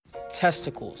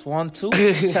testicles. 1, 2,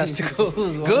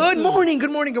 testicles. Good morning,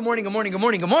 good morning, good morning, good morning, good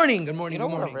morning, good morning, good morning, You know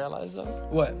good what morning. I realized though?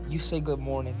 What? You say good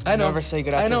morning. I know. You never say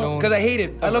good afternoon. I know, because I hate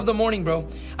it. I love the morning, bro.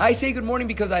 I say good morning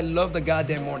because I love the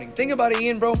goddamn morning. Think about it,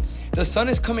 Ian, bro. The sun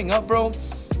is coming up, bro.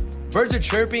 Birds are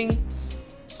chirping.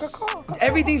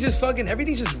 Everything's just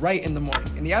right in the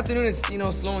morning. In the afternoon, it's,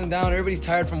 slowing down. Everybody's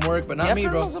tired from work, but not me,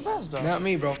 bro. The best, though. Not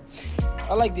me, bro.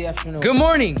 I like the afternoon. Good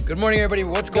morning. Good morning, everybody.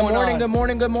 What's going on? Good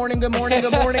morning, good morning, good morning,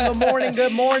 good morning, good morning,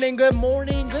 good morning, good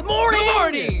morning, good morning. Good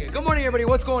morning. Good morning, everybody.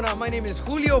 What's going on? My name is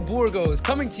Julio Burgos,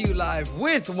 coming to you live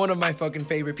with one of my fucking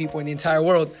favorite people in the entire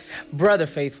world. Brother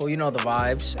Faithful, you know the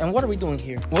vibes. And what are we doing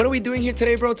here? What are we doing here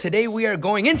today, bro? Today we are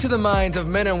going into the minds of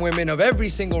men and women of every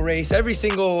single race, every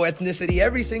single ethnicity,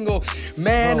 every single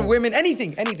man, women,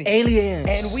 anything. Aliens.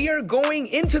 And we are going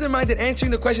into their minds and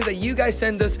answering the questions that you guys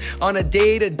send us on a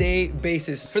day-to-day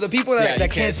basis. For the people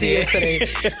that can't see us today,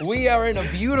 we are in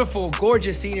a beautiful,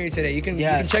 gorgeous scenery today. You can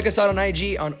check us out on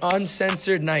IG on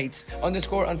Uncensored Nights,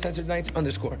 _Uncensored Nights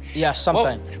 _. Yeah,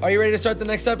 something. Well, are you ready to start the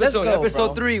next episode? Let's go,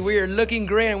 Episode 3. We are looking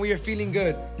great and we are feeling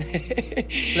good.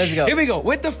 Let's go. Here we go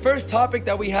with the first topic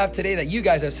that we have today that you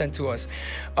guys have sent to us.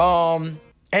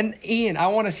 And Ian, I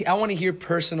want to hear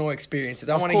personal experiences.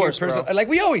 I want to hear personal, bro. Like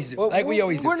we always do.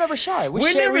 We're never shy.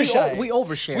 We're never shy. We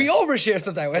overshare. We overshare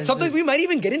sometimes. And sometimes we might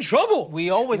even get in trouble. We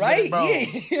always right? Bro.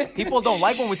 Yeah. People don't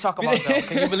like when we talk about them.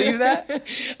 Can you believe that?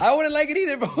 I wouldn't like it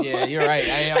either, bro. Yeah, you're right.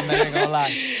 I'm not gonna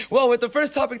lie. Well, with the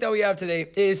first topic that we have today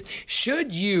is,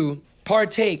 should you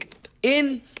partake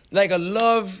in like a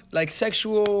love, like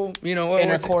sexual,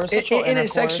 intercourse, sexual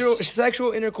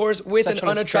intercourse with sexual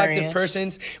an unattractive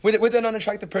experience. with an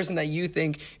unattractive person that you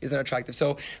think is unattractive.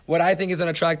 So what I think is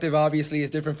unattractive, obviously, is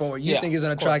different from what you think is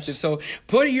unattractive. So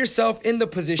put yourself in the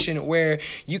position where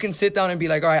you can sit down and be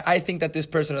like, all right, I think that this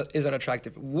person is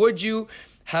unattractive. Would you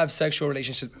have sexual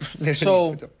relationships?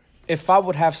 So if I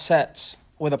would have sex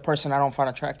with a person I don't find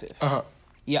attractive,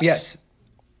 yes.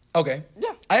 Okay.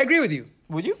 Yeah. I agree with you.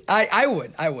 Would you? I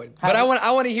would. But I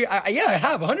want to hear. I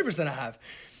have 100%. I have,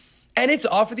 and it's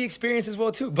all for the experience as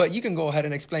well too. But you can go ahead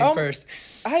and explain first.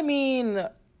 I mean,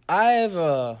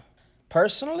 I've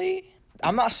personally,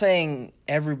 I'm not saying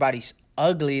everybody's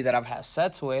ugly that I've had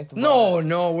sex with. No,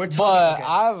 we're talking. But okay.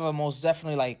 I've most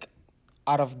definitely like,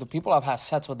 out of the people I've had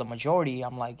sex with, the majority,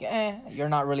 I'm like, you're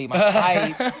not really my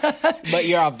type. But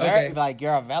you're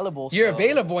you're available. You're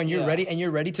available and you're ready, and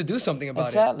you're ready to do something about it.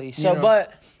 Exactly. So,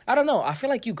 but I don't know. I feel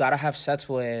like you gotta have sex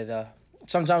with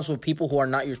sometimes with people who are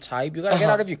not your type. You gotta get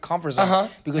out of your comfort zone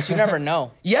because you never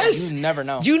know. Yes, you never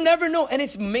know. You never know, and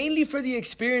it's mainly for the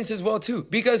experience as well too.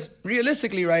 Because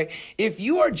realistically, right, if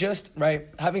you are just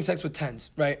having sex with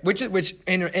tens, right, which in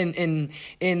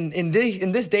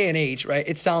this day and age, right,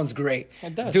 it sounds great.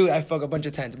 It does. Dude, I fuck a bunch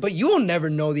of tens, but you will never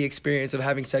know the experience of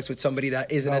having sex with somebody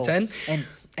that isn't a 10.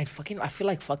 And fucking, I feel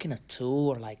like fucking a 2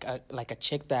 or like a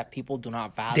chick that people do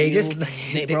not value.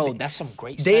 That's some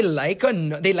great sex.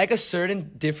 They like a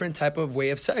certain different type of way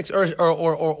of sex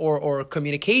or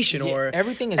communication or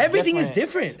everything is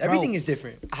different. Everything is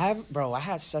different. I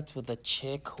had sex with a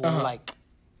chick who like,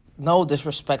 no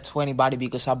disrespect to anybody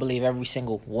because I believe every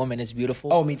single woman is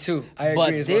beautiful. Oh, me too. I agree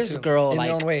but as well this too. girl, in like,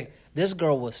 their own way. This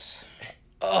girl was.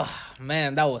 Oh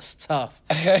man, that was tough.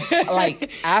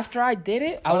 Like after I did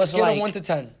it, I was like, 1 to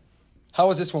 10. How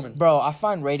was this woman? Bro, I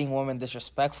find rating women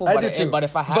disrespectful. I do too. But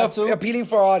if I had to, appealing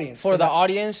for our audience. For the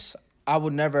audience, I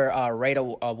would never rate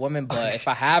a woman. But if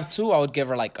I have to, I would give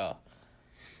her like a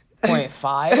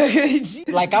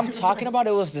 0.5. Like I'm talking about,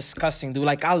 it was disgusting, dude.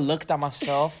 Like I looked at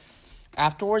myself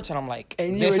afterwards and I'm like,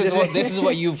 this is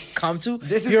what you've come to?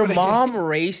 Your mom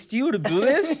raised you to do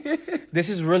this? This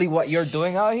is really what you're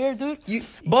doing out here, dude?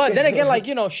 But then again, like,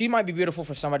 she might be beautiful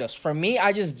for somebody else. For me,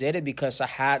 I just did it because it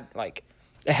had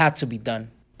to be done.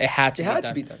 It had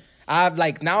to be done. I've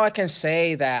now I can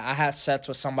say that I had sex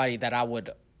with somebody that I would,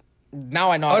 now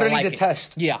I know I don't like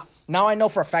detest. Yeah. Now I know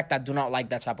for a fact I do not like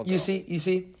that type of girl. You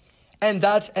see? And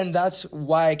that's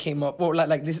why I came up. Well,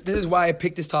 this is why I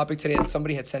picked this topic today that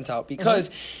somebody had sent out, because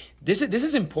this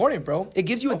is important, bro. It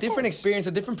gives you a different experience,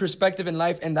 a different perspective in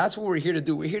life, and that's what we're here to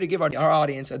do. We're here to give our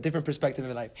audience a different perspective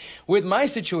in life. With my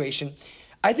situation,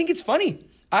 I think it's funny.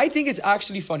 I think it's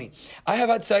actually funny. I have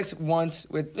had sex once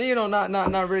with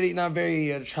not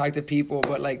very attractive people,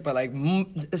 but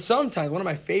sometimes one of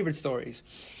my favorite stories.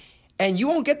 And you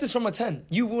won't get this from a 10.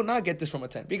 You will not get this from a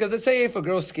 10. Because let's say if a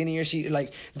girl's skinny or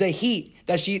the heat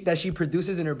that she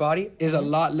produces in her body is a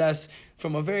lot less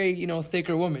from a very,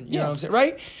 thicker woman. You know what I'm saying?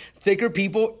 Right? Thicker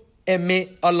people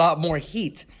emit a lot more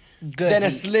heat than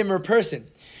a slimmer person.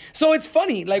 So it's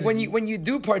funny, when you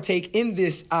do partake in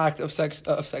this act of sex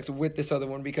with this other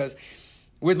one, because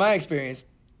with my experience,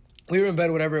 We were in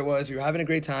bed, whatever it was. We were having a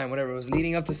great time, whatever. It was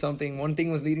leading up to something. One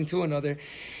thing was leading to another.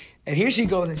 And here she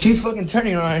goes, and she's fucking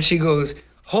turning around, and she goes,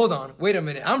 hold on, wait a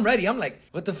minute. I'm ready. I'm like,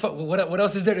 what the fuck? What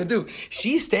else is there to do?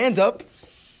 She stands up,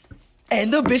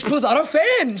 and the bitch pulls out a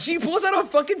fan. She pulls out a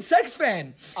fucking sex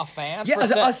fan. A fan? Yeah,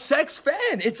 a sex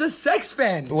fan. It's a sex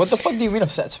fan. What the fuck do you mean a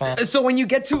sex fan? So when you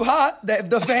get too hot,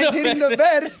 the fan's hitting the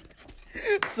bed.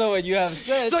 So when you have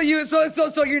sex. So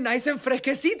you're nice and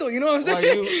fresquecito, you know what I'm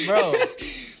saying? Bro.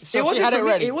 So it wasn't had for it me,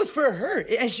 ready. it was for her.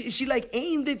 And she like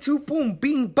aimed it to boom,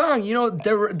 bing, bang, you know,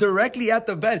 directly at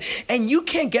the bed. And you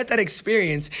can't get that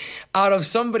experience out of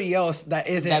somebody else that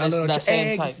isn't That a is little that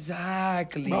same type.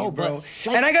 Exactly, Bro, bro.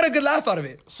 like- And I got a good laugh out of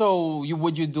it. So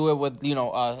would you do it with, you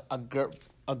know,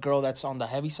 a girl that's on the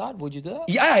heavy side? Would you do that?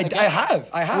 Yeah,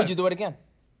 I have. Would you do it again?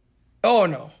 Oh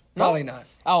no, probably not.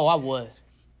 Oh, I would.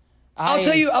 I'll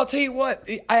tell you what.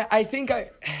 I think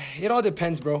it all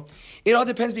depends, bro. It all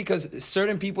depends because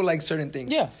certain people like certain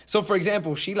things. Yeah. So for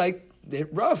example, she liked it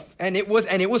rough, and it was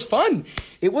fun.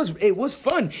 It was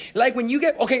fun. Like when you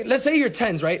get, okay, let's say you're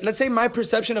 10s, right? Let's say my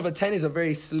perception of a 10 is a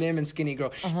very slim and skinny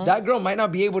girl. That girl might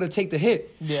not be able to take the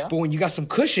hit. Yeah. But when you got some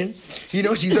cushion, you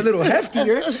know, she's a little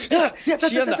heftier.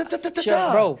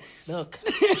 Bro, look.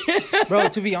 Bro,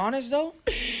 to be honest though,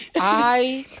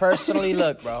 I personally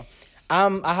look, bro.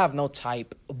 I have no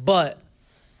type, but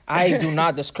I do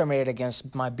not discriminate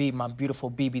against my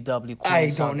beautiful BBW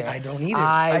queens. I don't either.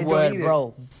 I would,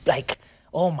 bro. Like,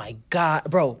 oh my God,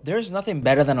 bro. There's nothing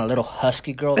better than a little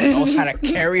husky girl that knows how to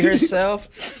carry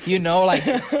herself. You know, like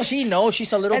she knows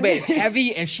she's a little bit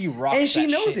heavy and she rocks. And she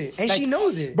that knows shit. it. And Like, she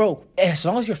knows it. bro. As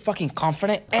long as you're fucking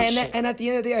confident, And at the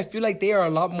end of the day, I feel like they are a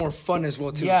lot more fun as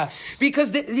well too. Yes.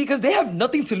 Because they have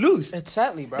nothing to lose.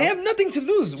 exactly, bro. They have nothing to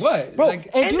lose. What? Bro, Like,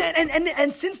 and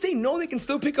and since they know they can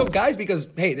still pick up guys because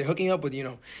hey, they're hooking up with, you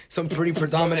know, some pretty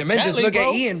predominant men. Just Exactly, look bro.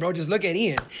 at Ian, bro. Just look at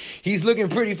Ian. He's looking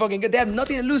pretty fucking good. They have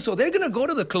nothing to lose, so they're gonna go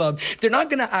to the club. They're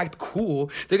not gonna act cool.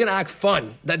 They're gonna act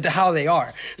fun. That's how they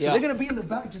are. So Yeah. they're gonna be in the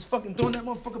back, just fucking throwing that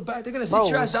motherfucker back. They're gonna sit Bro,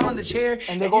 your ass down on the chair,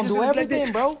 and they're you're gonna just do be like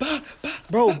everything, that. bro.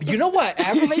 Bro, you know what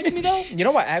aggravates me though? You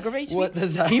know what aggravates What me?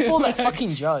 does that- People that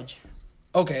fucking judge.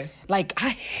 Okay. Like, I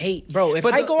hate, bro. If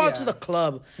But I the- go out yeah. to the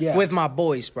club Yeah. with my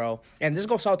boys, bro, and this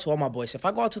goes out to all my boys. If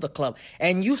I go out to the club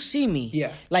and you see me,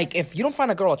 Yeah. like, if you don't find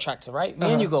a girl attractive, right?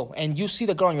 Me and you go, and you see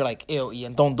the girl and you're like, ew,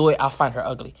 Ian, don't do it. I'll find her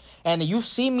ugly. And you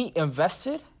see me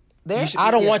invested there, should-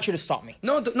 I don't yeah. want you to stop me.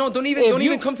 No, don't If even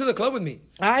you- come to the club with me.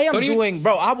 I am Don't even- doing,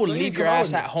 bro, I will don't leave even your come out ass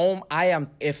with at me. home.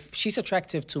 If she's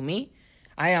attractive to me,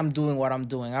 I am doing what I'm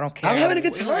doing. I don't care. I'm having a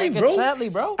good time, bro. Exactly,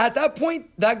 bro. At that point,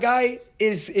 that guy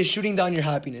is shooting down your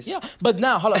happiness. Yeah, but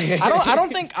now hold on. I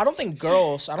don't think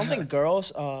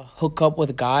girls hook up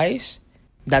with guys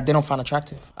that they don't find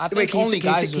attractive. I think Wait, can you only say- can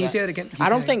you guys. say- can you say that again? Can you I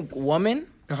say don't that think women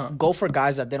Uh-huh. go for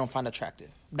guys that they don't find attractive.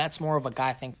 That's more of a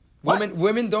guy thing. What?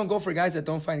 Women don't go for guys that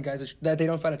don't find that they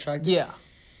don't find attractive. Yeah.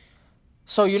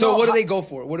 So you know. So what do how- they go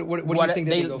for? What do you think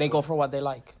they go for? What they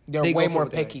like. They're They way go for more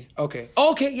what they like. picky. Okay.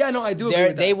 Okay. Yeah. No, I do. Agree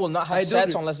with that. They will not I have do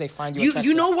sex agree. unless they find you You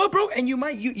attractive. know what, bro? And you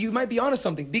might be onto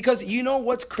something because you know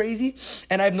what's crazy,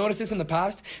 and I've noticed this in the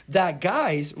past that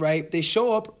guys, right? They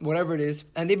show up, whatever it is,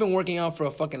 and they've been working out for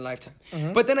a fucking lifetime.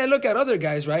 Mm-hmm. But then I look at other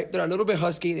guys, right? They're a little bit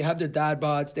husky. They have their dad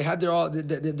bods. They have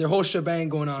their whole shebang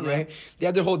going on, right? They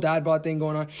have their whole dad bod thing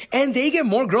going on, and they get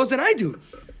more girls than I do.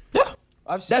 Yeah.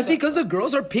 I've seen That's that. because the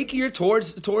girls are pickier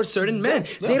towards certain men.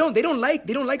 Yeah. They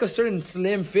don't like a certain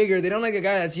slim figure. They don't like a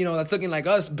guy that's that's looking like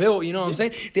us, built. You know what I'm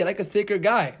saying? They like a thicker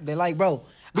guy They like, bro.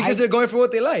 because they're going for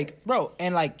what they like. Bro,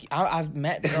 and like I've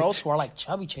met girls who are like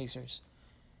chubby chasers,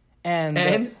 and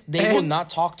And? they will not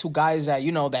talk to guys that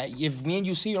that if me and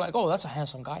you see, you're like, oh, that's a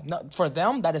handsome guy. No, for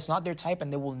them, that is not their type,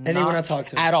 and they will they will not talk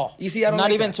to him. at all. You see, I don't not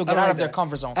like even that. to I get don't out like of their that.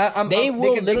 comfort zone. They They can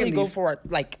will literally leave. go for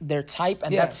like their type,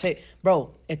 and Yeah. that's it,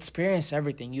 bro. Experience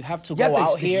everything. You have to You have go to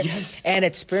out here yes. and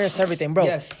experience everything, bro.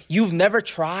 Yes. You've never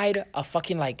tried a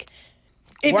fucking like.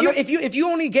 If you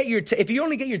only get your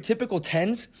typical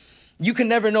 10s, you can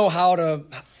never know how to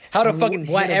fucking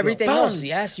What, hit a girl. everything Bam, else,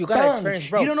 yes, you gotta bam. experience,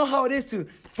 bro. You don't know how it is to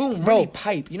boom, Bro. really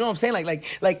pipe. You know what I'm saying? Like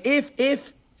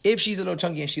if she's a little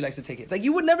chunky and she likes to take it, it's like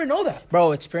you would never know that.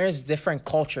 Bro, experience different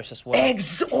cultures as well.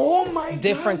 Oh my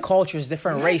Different God. cultures,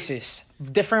 different Yes. races,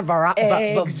 different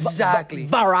Exactly.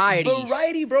 varieties.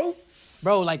 Variety, bro.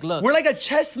 Bro, like look, We're like a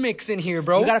chess mix in here,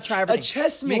 bro. you gotta try everything. A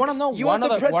chess mix. You wanna know You one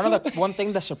want of the pretzel? one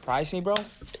thing that surprised me, bro?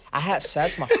 I had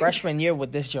sex my freshman year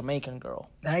with this Jamaican girl.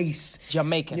 Nice.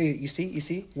 Jamaican. You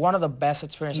see? One of the best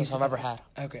experiences I've ever had.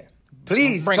 Okay.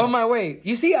 Please Bring come 'em. my way.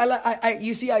 You see,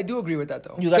 I do agree with that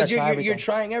though. You gotta Because try everything. you're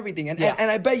trying everything,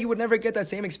 and I bet you would never get that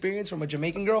same experience from a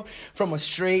Jamaican girl, from a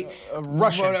straight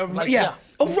Russian. Like, yeah.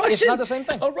 A Russian. It's not the same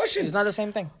thing. A Russian. It's not the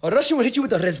same thing. A Russian would hit you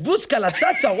with a rezbuska la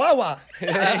tsatsa wawa.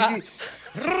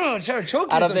 Try to choke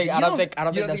you I or don't some think. shit. I You don't think. I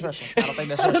don't think that's Russian. I don't think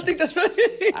that's I Russian. don't think that's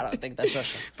Russian. I don't think that's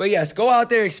Russian. But yes, go out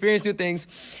there, experience new things.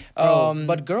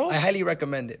 But girls, I highly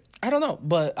recommend it. I don't know,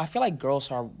 but I feel like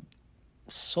girls are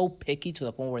so picky to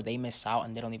the point where they miss out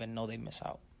and they don't even know they miss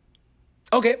out.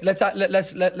 Okay, let's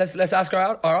ask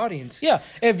our audience. Yeah,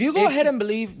 if you go ahead and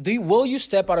believe, will you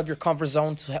step out of your comfort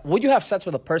zone? Would you have sex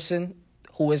with a person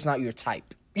who is not your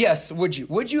type? Yes, would you?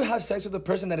 Would you have sex with a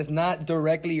person that is not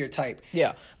directly your type?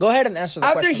 Yeah, go ahead and answer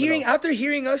the question. After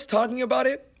hearing us talking about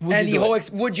it,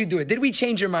 would you do it? Did we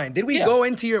change your mind? Did we go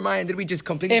into your mind? Did we just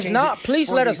completely If change not, it?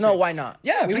 please Or let the us know experience? why not.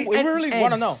 Yeah, we really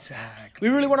want to know. Exactly.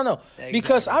 We really want to know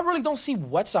because I really don't see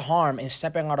what's the harm in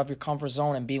stepping out of your comfort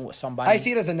zone and being with somebody. I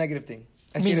see it as a negative thing.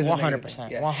 I see it as 100%.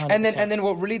 Yeah. 100%. And then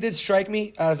what really did strike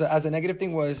me as a negative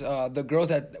thing was the girls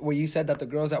where you said that the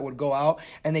girls that would go out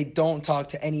and they don't talk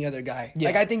to any other guy. Yeah.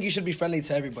 Like I think you should be friendly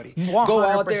to everybody. 100%. Go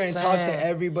out there and talk to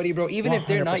everybody, bro. Even if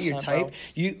they're not your 100%, type,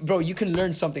 you can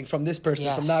learn something from this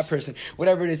person, from that Yes. person,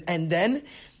 whatever it is. And then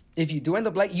if you do end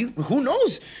up who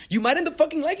knows? You might end up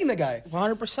fucking liking the guy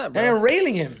 100%, bro. and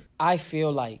railing him. I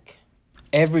feel like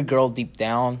every girl deep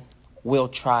down will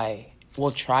try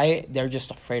it. They're just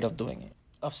afraid of doing it.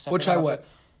 We'll try what?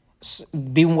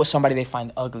 Being with somebody they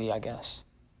find ugly, I guess.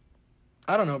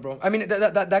 I don't know, bro. I mean,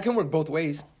 that can work both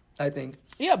ways, I think.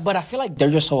 Yeah, but I feel like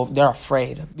they're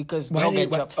afraid because they'll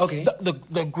get jumped. Okay.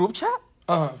 The group chat?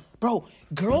 Uh-huh. Bro,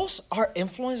 girls are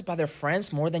influenced by their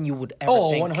friends more than you would ever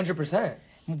Oh, think. 100%.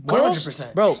 Girls,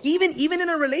 100%. bro. Even in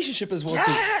a relationship as well,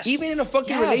 Yes. too. Even in a fucking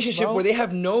Yes, relationship bro. where they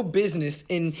have no business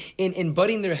in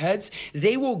butting their heads,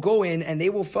 they will go in and they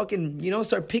will fucking,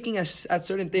 start picking at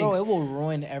certain things. Bro, it will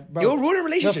ruin bro. It will ruin a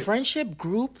relationship. The friendship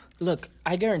group, look,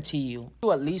 I guarantee you,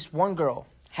 at least one girl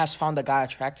has found a guy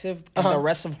attractive, and the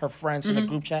rest of her friends in the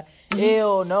group chat,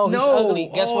 ew, no, he's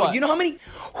ugly. Guess what? You know how many?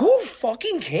 Who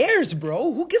fucking cares,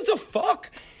 bro? Who gives a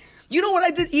fuck? You know what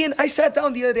I did, Ian? I sat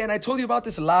down the other day and I told you about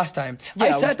this last time. Yeah, I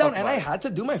we sat down spoke and about I it. had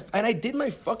to I did my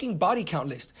fucking body count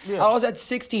list. Yeah. I was at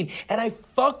 16 and I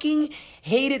fucking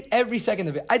hated every second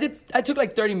of it. I took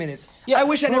like 30 minutes. I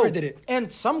wish I bro, never did it. And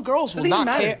some girls will Doesn't even not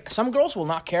matter. care. Some girls will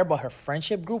not care, but her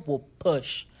friendship group will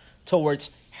push towards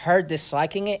her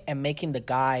disliking it and making the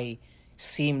guy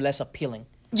seem less appealing.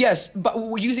 Yes, but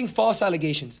we're using false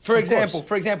allegations. For Of example,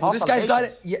 course. this False guy's got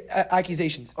allegations.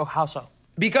 accusations. Oh, how so?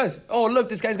 Because, look,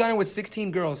 this guy's got in with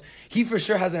 16 girls. He for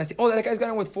sure has an STD. That guy's got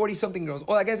in with 40-something girls.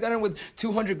 That guy's got in with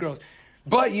 200 girls.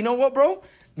 But you know what, bro?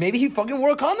 Maybe he fucking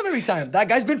wore a condom every time. That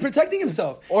guy's been protecting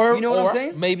himself. Or you know what I'm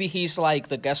saying? Maybe he's like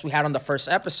the guest we had on the first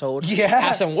episode. Yeah.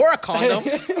 Hasn't wore a condom,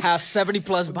 has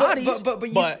 70+ bodies.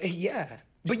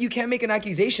 But you can't make an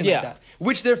accusation Yeah. like that.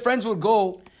 Which their friends would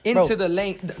go into the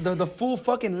length, the full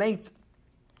fucking length,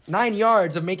 9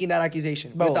 yards of making that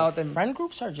accusation Bro, without them. friend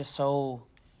groups are just so...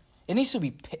 It needs to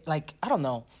be, like, I don't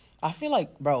know. I feel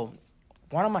like, bro,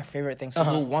 one of my favorite things to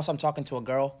do once I'm talking to a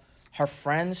girl, her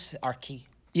friends are key.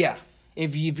 Yeah.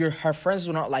 If her friends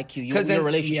do not like you, your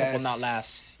relationship will not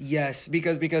last. Yes,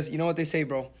 because you know what they say,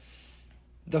 bro.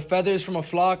 The feathers from a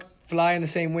flock fly in the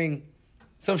same wing.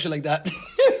 Some shit like that.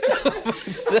 What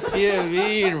does that even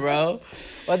mean, bro?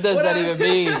 What does that even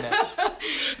mean?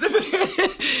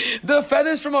 The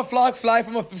feathers from a flock fly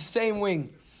from the same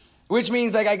wing. Which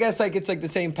means, like, I guess, like, it's like the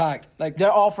same pack. Like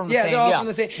They're all from the same. They're all from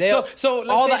the same. So let's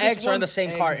all say the this eggs are in the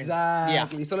same carton.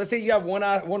 Exactly. Yeah. So let's say you have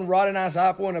one rotten ass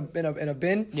apple in a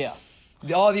bin. Yeah.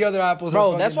 All the other apples.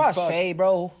 Bro, are that's why I fucked. say,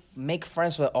 bro, make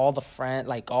friends with all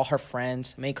her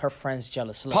friends. Make her friends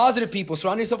jealous. Look, Positive people.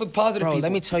 Surround yourself with positive bro, people.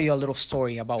 let me tell you a little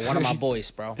story about one of my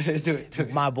boys, bro. do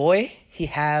it. My boy,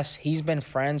 he's been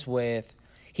friends with,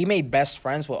 he made best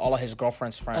friends with all of his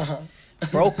girlfriend's friends.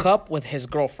 Broke up with his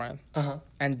girlfriend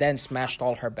and then smashed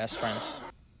all her best friends.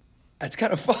 That's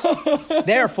kind of fun.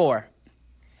 Therefore,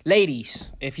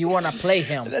 ladies, if you want to play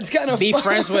him, That's kind of be fun.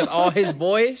 friends with all his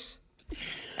boys.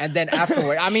 And then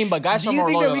afterward, but guys are Do you more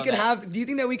think that loyal we than can that. have? Do you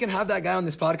think that we can have that guy on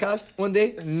this podcast one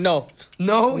day? No.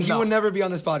 No, he No. will never be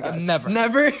on this podcast. Never.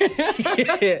 Never.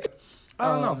 I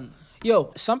don't know.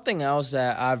 Yo, something else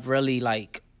that I've really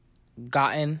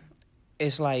gotten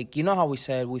is you know how we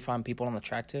said we find people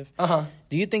unattractive?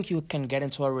 Do you think you can get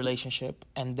into a relationship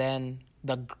and then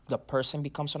the person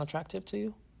becomes unattractive to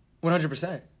you?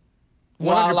 100%.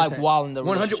 while in the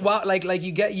 100. While like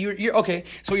you get you're okay.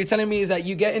 So what you're telling me is that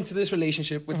you get into this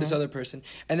relationship with this other person,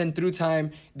 and then through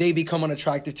time they become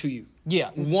unattractive to you.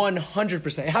 Yeah,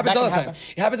 100%. It happens all the time.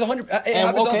 It happens 100. It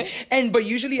happens all the time. But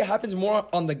usually it happens more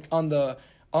on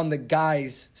the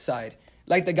guy's side.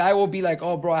 Like the guy will be like,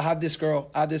 "Oh, bro, I have this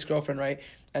girlfriend, right?"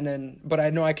 And then, but I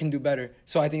know I can do better,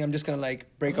 so I think I'm just gonna like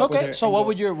break up with her. Okay, so what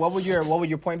would your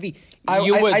point be?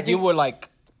 You would like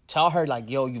tell her like,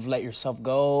 "Yo, you've let yourself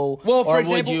go." Well, for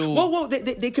example,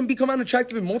 they can become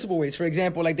unattractive in multiple ways. For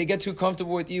example, like they get too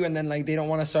comfortable with you, and then like they don't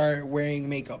want to start wearing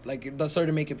makeup. Like the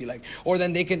certain makeup be like, or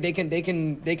then they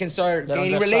can start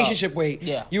gaining relationship weight.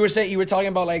 Yeah, you were talking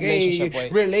about like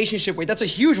relationship weight. That's a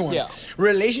huge one. Yeah,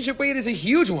 relationship weight is a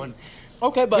huge one.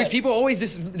 Okay, but which people always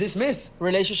dismiss.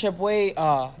 Relationship way,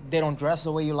 they don't dress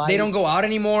the way you like. They don't go out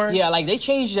anymore. Yeah, like they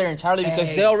change their entirely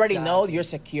because they already know you're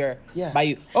secure by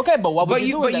you. Okay, but what would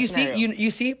you do in that scenario?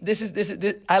 You see, this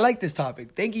is I like this topic.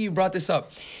 Thank you brought this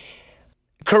up.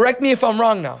 Correct me if I'm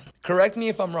wrong now. Correct me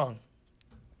if I'm wrong.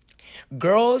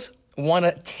 Girls want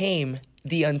to tame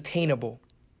the untameable.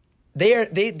 They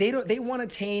want to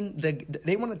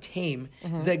tame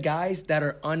the guys that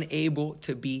are unable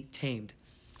to be tamed.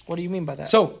 What do you mean by that?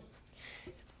 So,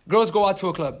 girls go out to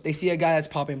a club. They see a guy that's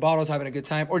popping bottles, having a good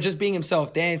time, or just being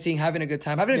himself, dancing, having a good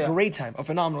time, having a great time, a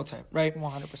phenomenal time, right?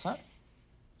 100%.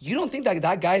 You don't think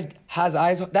that guy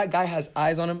has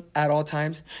eyes on him at all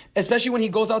times, especially when he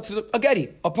goes out to a getty,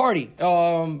 a party,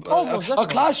 a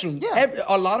classroom. Yeah.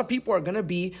 A lot of people are gonna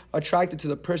be attracted to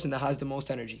the person that has the most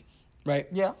energy, right?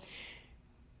 Yeah.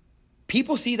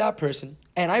 People see that person,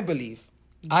 and I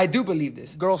do believe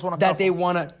this. Girls want that they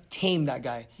want to tame that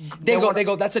guy. They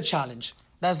go. That's a challenge.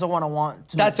 That's the one I want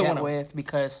to get with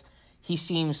because he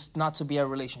seems not to be a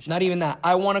relationship. Not even that.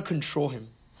 I want to control him.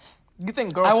 You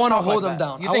think girls? I want to hold him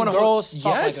down. You think girls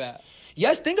talk like that?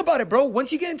 Yes. Think about it, bro.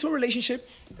 Once you get into a relationship,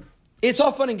 it's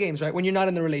all fun and games, right? When you're not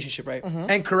in the relationship, right? Mm-hmm.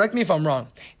 And correct me if I'm wrong.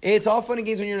 It's all fun and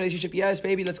games when you're in a relationship. Yes,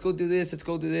 baby, let's go do this. Let's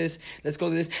go do this. Let's go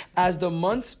do this. As the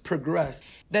months progress,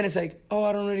 then it's like, oh,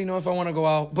 I don't really know if I want to go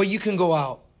out, but you can go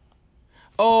out.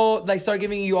 Oh, like start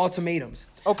giving you ultimatatives.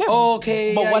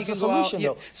 Okay. But what's the solution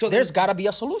though? So there's gotta be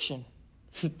a solution.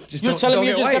 You're telling me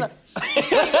you're just gonna.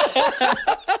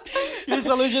 Your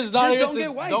solution is not don't get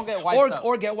wifed up.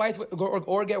 Or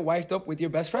get wifed up with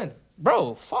your best friend.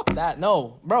 Bro, fuck that.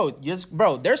 No, bro,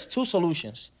 there's two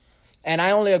solutions. And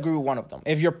I only agree with one of them.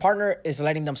 If your partner is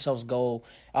letting themselves go,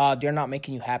 they're not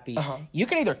making you happy, you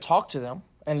can either talk to them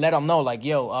and let them know, like,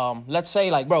 yo, let's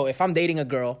say, like, bro, if I'm dating a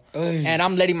girl and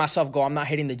I'm letting myself go, I'm not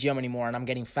hitting the gym anymore and I'm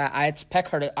getting fat, I expect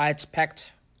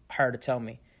her to tell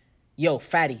me, yo,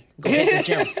 fatty, go hit the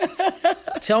gym.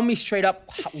 Tell me straight up,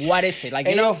 what is it? Like,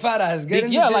 hey, yo, fat ass, get in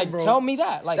the gym, like, bro. Tell me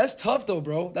that. Like, that's tough, though,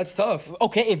 bro. That's tough.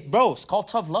 Okay, it's called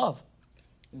tough love.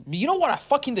 You know what I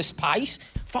fucking despise?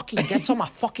 Fucking gets on my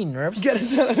fucking nerves. Tell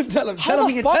him. How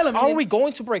the fuck are we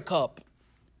going to break up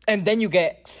and then you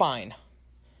get fine?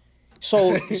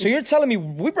 So you're telling me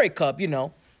we break up, you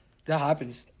know. That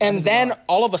happens. And then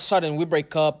all of a sudden we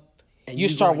break up. And you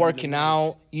start working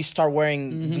out. You start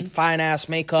wearing fine ass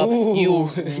makeup. Ooh.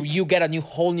 You get a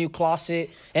whole new closet.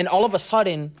 And all of a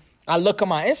sudden, I look at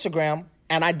my Instagram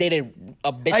and I dated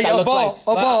a bitch that looks like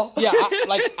a ball. Yeah,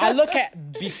 I look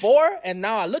at before and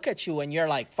now I look at you and you're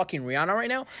like fucking Rihanna right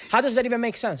now. How does that even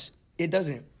make sense? It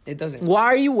doesn't. Why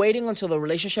are you waiting until the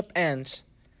relationship ends?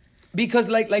 Because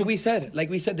like we said,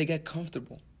 they get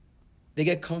comfortable.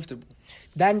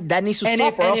 That needs to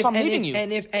stop, or else I'm leaving you.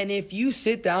 And if you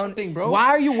sit down, bro, why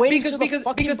are you waiting because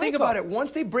think about it.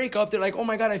 Once they break up, they're like, oh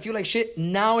my god, I feel like shit.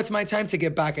 Now it's my time to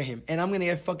get back at him, and I'm gonna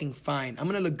get fucking fine. I'm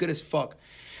gonna look good as fuck.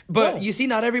 But you see,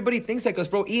 not everybody thinks like us,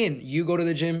 bro. Ian, you go to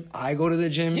the gym. I go to the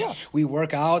gym. Yeah. We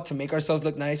work out to make ourselves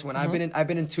look nice. When I've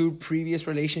been in 2 previous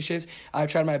relationships, I've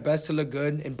tried my best to look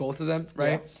good in both of them.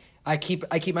 Right. Yeah. I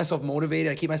keep myself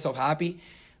motivated. I keep myself happy.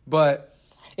 But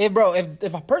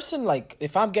if a person, like,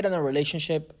 if I'm getting in a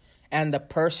relationship and the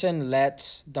person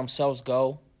lets themselves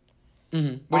go, what are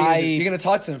you gonna do? You're gonna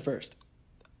talk to them first,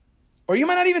 or you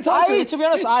might not even talk to them. To be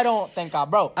honest, I don't think I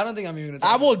don't think I'm even gonna talk.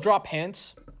 I will drop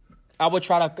hints. I would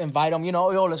try to invite them,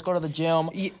 yo, let's go to the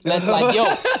gym. I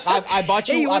bought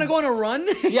you. Hey, you want to go on a run?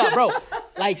 Yeah, bro.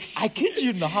 Like, I kid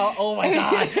you not. Oh my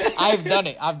God. I've done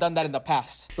it. I've done that in the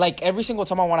past. Like, every single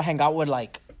time I want to hang out with,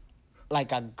 like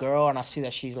a girl and I see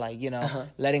that she's, like,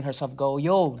 letting herself go.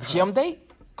 Yo, gym date?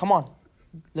 Come on.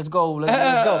 Let's go.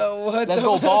 Let's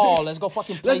go ball. Let's go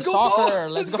fucking play soccer.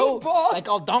 Let's go ball. Like,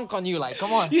 I'll dunk on you. Like,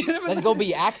 come on. Let's go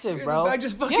be active, bro.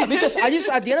 Yeah, because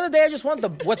at the end of the day, I just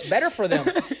want what's better for them.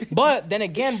 But then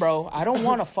again, bro, I don't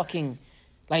want to fucking,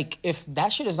 like, if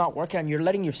that shit is not working and you're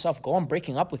letting yourself go, I'm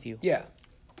breaking up with you. Yeah.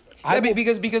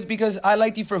 Because I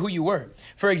liked you for who you were.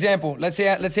 For example, let's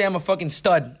say I'm a fucking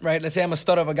stud, right? Let's say I'm a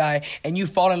stud of a guy, and you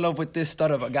fall in love with this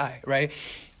stud of a guy, right?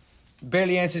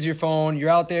 Barely answers your phone. You're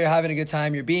out there having a good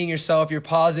time. You're being yourself. You're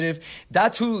positive.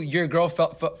 That's who your girl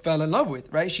fell in love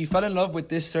with, right? She fell in love with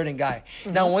this certain guy.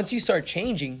 Mm-hmm. Now, once you start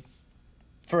changing,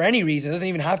 for any reason, it doesn't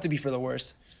even have to be for the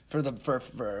worst. For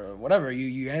whatever,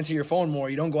 you answer your phone more.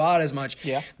 You don't go out as much.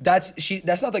 Yeah, that's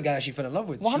not the guy she fell in love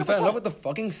with. 100%. She fell in love with the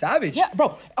fucking savage. Yeah,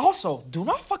 bro. Also, do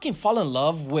not fucking fall in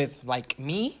love with like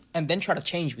me and then try to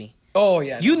change me. Oh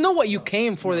yeah, you know what you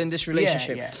came for in this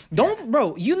relationship.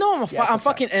 Bro. You know I'm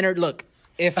fucking entered. Look,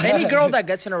 if any girl that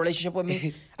gets in a relationship with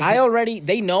me,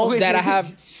 they know that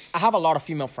I have a lot of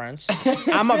female friends.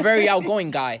 I'm a very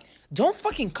outgoing guy. Don't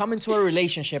fucking come into a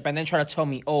relationship and then try to tell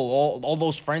me, oh, all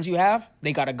those friends you have,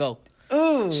 they gotta go.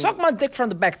 Ooh. Suck my dick from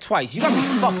the back twice. You got me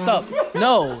fucked up.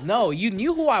 No, you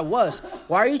knew who I was.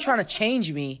 Why are you trying to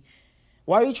change me?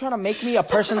 Why are you trying to make me a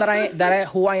person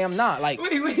who I am not? Like,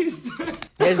 wait.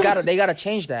 They gotta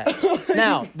change that.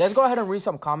 Now, let's go ahead and read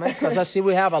some comments because I see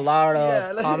we have a lot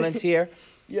of comments here.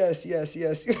 Yes. We have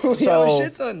a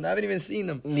shit ton. I haven't even seen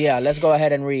them. Yeah, let's go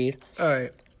ahead and read. All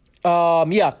right.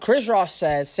 Chris Ross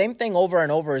says, same thing over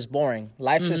and over is boring.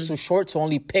 Life is too short to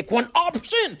only pick one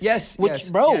option. Yes, which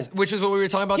is what we were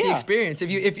talking about, the experience.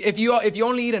 If you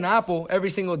only eat an apple every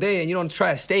single day and you don't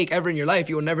try a steak ever in your life,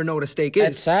 you will never know what a steak is.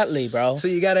 Exactly, bro. So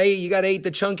you gotta eat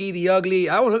the chunky, the ugly.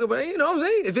 I will hook up, you know what I'm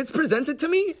saying? If it's presented to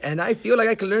me and I feel like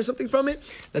I can learn something from it,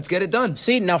 let's get it done.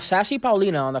 See, now Sassy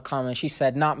Paulina on the comment, she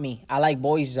said, not me. I like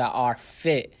boys that are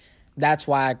fit. That's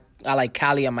why I like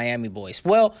Cali and Miami boys.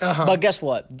 Well, but guess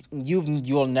what?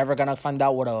 You're never gonna find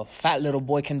out what a fat little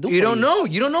boy can do. You don't know.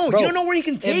 You don't know. Bro, you don't know where he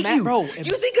can take you, bro.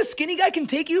 You think a skinny guy can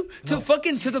take you to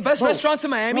the best restaurants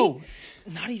in Miami? Bro,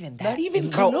 not even that. Not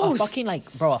even close.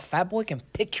 A fat boy can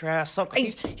pick your ass up.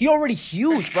 He already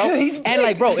huge, bro. And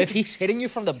like, bro, if he's hitting you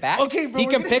from the back, he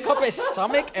can pick up his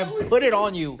stomach and put it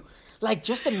on you. Like,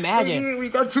 just imagine. We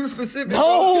got too specific.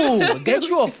 No, get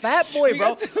you a fat boy,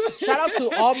 bro. Shout out to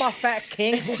all my fat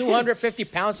kings, 250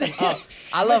 pounds and up.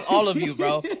 I love all of you,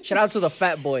 bro. Shout out to the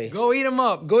fat boys. Go eat them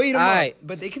up. All right.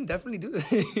 But they can definitely do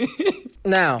this.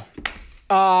 Now,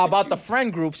 about the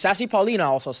friend group, Sassy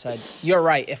Paulina also said, you're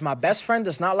right. If my best friend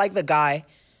does not like the guy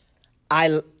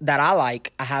that I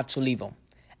like, I have to leave him.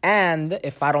 And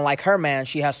if I don't like her man,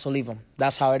 she has to leave him.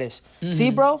 That's how it is. Mm-hmm. See,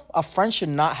 bro, a friend should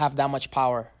not have that much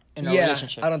power in a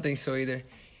relationship. I don't think so either.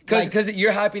 Because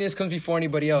your happiness comes before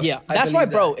anybody else. Yeah, that's why,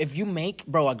 bro, if you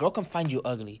a girl can find you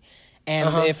ugly. And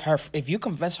if you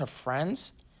convince her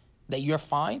friends that you're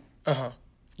fine,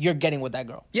 you're getting with that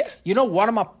girl. Yeah. You know, one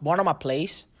of my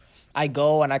plays, I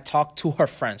go and I talk to her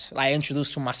friends. I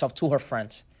introduce myself to her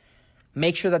friends.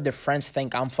 Make sure that their friends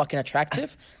think I'm fucking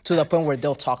attractive to the point where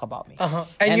they'll talk about me.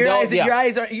 And your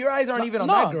eyes aren't even on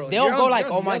that girl. They'll go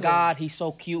like, oh my God, he's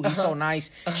so cute, he's so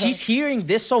nice. She's hearing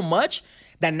this so much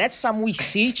that next time we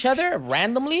see each other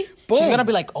randomly, she's gonna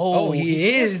be like, oh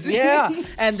he is. Yeah.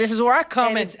 And this is where I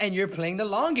come in. And you're playing the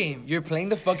long game. You're playing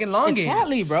the fucking long game.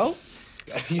 Exactly, bro.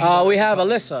 We have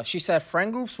Alyssa. She said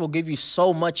friend groups will give you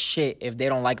so much shit if they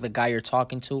don't like the guy you're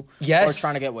talking to or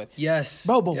trying to get with. Yes.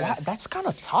 Bro, but that's kind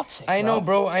of toxic. I know,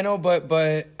 bro.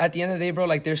 But at the end of the day, bro,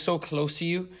 like they're so close to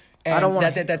you. And I don't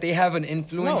want that they have an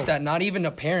influence that not even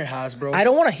a parent has, bro. I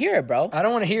don't want to hear it, bro. I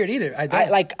don't want to hear it either. I'm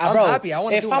happy. I want to do what I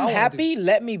want to do. If I'm happy,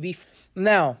 let me be.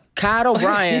 Now, Kat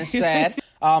O'Brien said,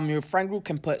 your friend group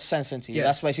can put sense into you. Yes.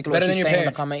 That's basically what she's saying in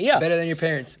the comment. Yeah. Better than your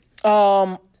parents.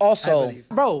 Also,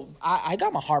 bro, I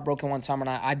got my heart broken one time and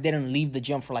I didn't leave the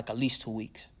gym for like at least 2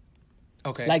 weeks.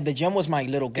 Okay. Like the gym was my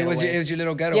little getaway. It was your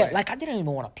little getaway. Yeah, like I didn't even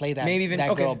want to play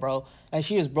that girl, bro. And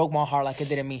she just broke my heart like it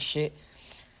didn't mean shit.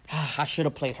 I should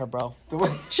have played her, bro.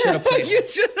 Should have played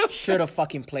her. Should have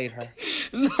fucking played her.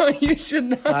 No, you should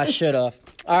not. I should have.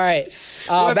 All right.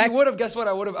 If you would have, guess what?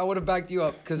 I would have backed you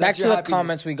up. Back to the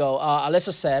comments we go.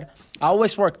 Alyssa said, I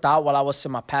always worked out while I was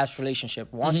in my past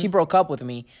relationship. Once he broke up with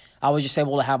me, I was just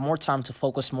able to have more time to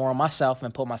focus more on myself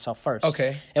and put myself first.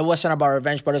 Okay. It wasn't about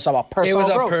revenge, but it's about personal growth.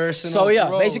 It was a personal So yeah,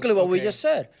 growth. basically what we just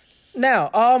said. Now,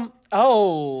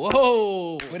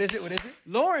 What is it?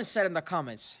 Lauren said in the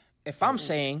comments, if I'm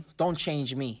saying, don't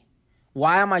change me,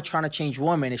 why am I trying to change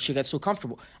women if she gets too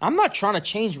comfortable? I'm not trying to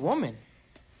change women.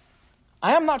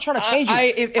 I am not trying to change you.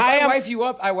 If I wifed you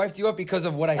up, I wifed you up because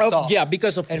of what I saw. Yeah,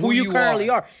 because of who you currently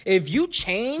are. If you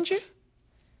change,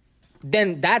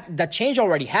 then that change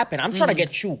already happened. I'm trying to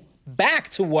get you back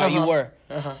to what you were.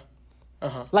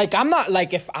 Like I'm not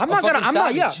like if I'm not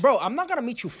gonna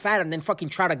meet you fat and then fucking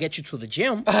try to get you to the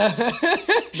gym.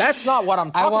 That's not what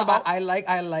I'm talking about. I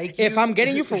like you. If I'm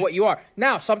getting you for what you are.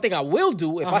 Now, something I will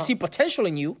do if I see potential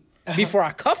in you, before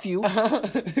I cuff you,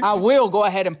 I will go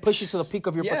ahead and push you to the peak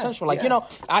of your potential. Like,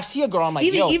 I see a girl, I'm like,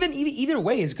 either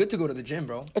way, it's good to go to the gym,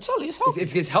 bro. It's healthy.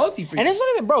 It's healthy for you. And it's not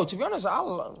even, bro, to be honest, I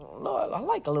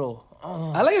like a little...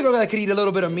 I like a girl that could eat a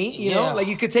little bit of meat, you know? Like,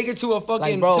 you could take her to a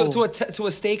fucking, to a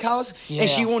steakhouse, and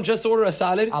she won't just order a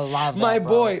salad. I love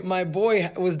that, My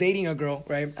boy was dating a girl,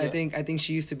 right? Yeah. I think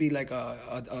she used to be like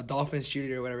a Dolphins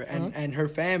cheerleader or whatever, and her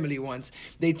family once,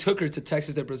 they took her to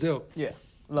Texas to Brazil. Yeah.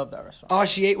 Love that restaurant. All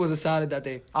she ate was a salad that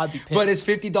day. I'd be pissed. But it's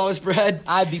 $50 per head.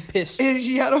 I'd be pissed. And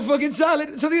she had a fucking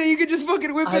salad. Something that you could just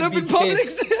fucking whip it up in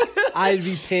Publix. I'd be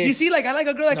pissed. You see, like, I like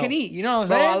a girl that can eat. You know what I'm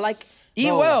saying? I like...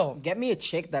 Eat well. Get me a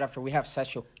chick that after we have sex,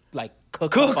 she'll, like,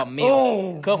 cook up a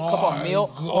meal. Cook up a meal.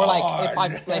 God. Or,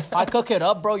 like, if I cook it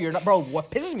up, bro, you're not... Bro, what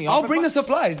pisses me off... I'll bring the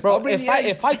supplies. Bro,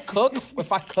 if I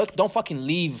cook, don't fucking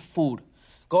leave food.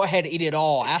 Go ahead, eat it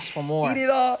all. Ask for more. Eat it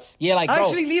all. Yeah, like, bro.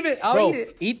 Actually, leave it. I'll eat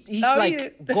it. Eat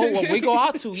like, when we go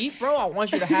out to eat, bro, I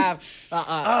want you to have,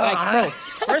 like, bro,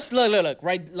 first, look,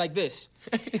 right, like this.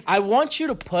 I want you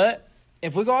to put,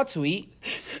 if we go out to eat,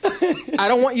 I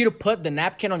don't want you to put the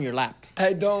napkin on your lap.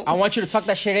 I don't. I want you to tuck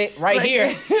that shit right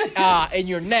here in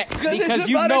your neck. Because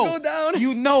you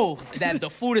know that the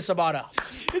food is about to...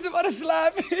 It's about to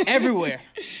slap. Everywhere.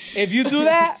 If you do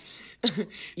that...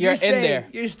 You're in there.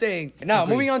 You're staying. Now,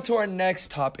 moving on to our next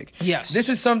topic. Yes. This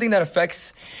is something that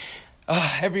affects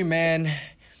every man,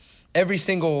 every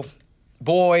single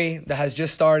boy that has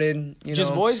just started.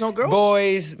 Just boys, no girls?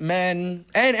 Boys, men.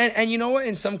 And you know what?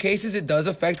 In some cases, it does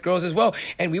affect girls as well.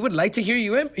 And we would like to hear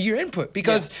your input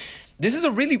because this is a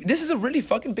really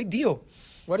fucking big deal.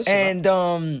 What is it?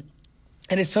 And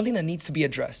it's something that needs to be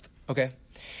addressed, okay?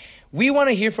 We want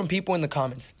to hear from people in the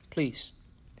comments. Please.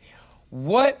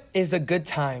 What is a good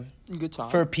time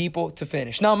for people to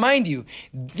finish? Now, mind you,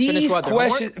 these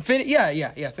questions... Finish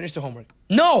the homework.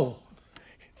 No!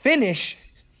 Finish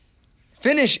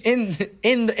in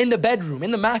the bedroom,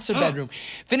 in the master bedroom.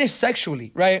 Finish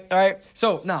sexually, right? All right?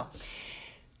 So, now,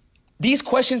 these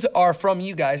questions are from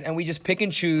you guys, and we just pick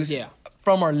and choose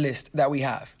from our list that we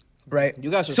have. Right, you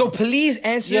guys. So please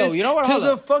answer this to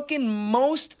the fucking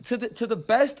most, to the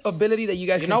best ability that you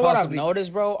guys can possibly. You know what I've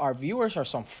noticed, bro? Our viewers are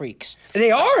some freaks.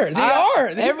 They are.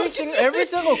 Every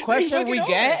single question we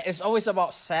get is always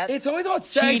about sex. It's always about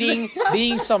sex. Cheating,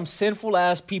 being some sinful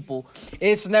ass people.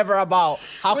 It's never about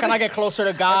how can I get closer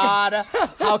to God?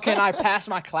 How can I pass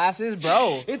my classes,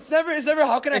 bro? It's never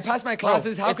how can I pass my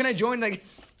classes? How can I join like.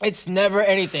 It's never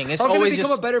anything. It's always always become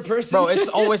just a better person, bro. It's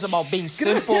always about being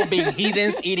sinful, being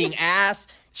heathens, eating ass,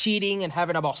 cheating, and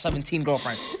having about 17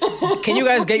 girlfriends. Can you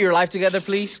guys get your life together,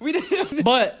 please?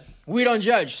 But we don't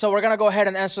judge, so we're gonna go ahead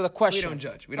and answer the question. We don't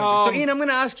judge. So Ian, I'm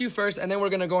gonna ask you first, and then we're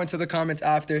gonna go into the comments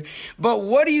after. But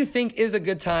what do you think is a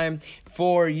good time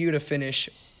for you to finish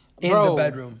in the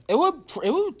bedroom? It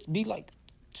would be like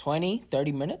 20,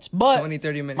 30 minutes. But 20,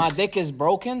 30 minutes. My dick is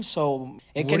broken, so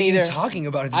it can either... What are you talking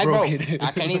about? It's broken.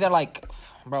 I can either like...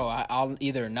 Bro, I'll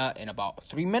either nut in about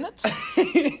 3 minutes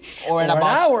or in about an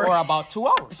hour or about 2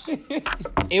 hours.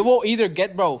 It will either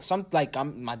get, bro,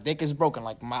 my dick is broken.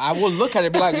 Like I will look at it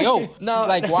and be like, yo, no,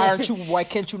 like why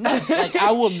can't you nut? Like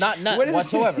I will not nut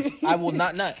whatsoever. I will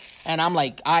not nut. And I'm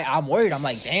like, I'm worried. I'm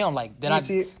like, damn, like did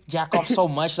I jack off so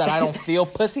much that I don't feel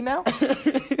pussy now?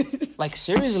 Like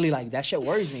seriously, like that shit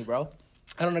worries me, bro.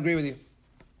 I don't agree with you.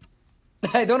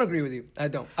 I don't agree with you. I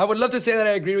don't. I would love to say that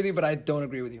I agree with you, but I don't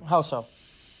agree with you. How so?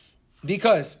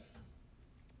 Because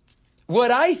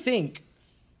what I think,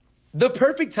 the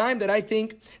perfect time that I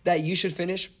think that you should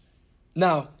finish,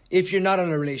 now, if you're not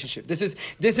in a relationship, this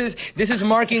is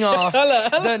marking off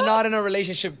the not in a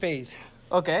relationship phase.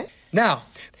 Okay. Now,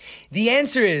 the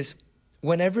answer is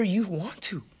whenever you want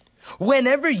to.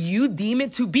 Whenever you deem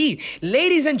it to be.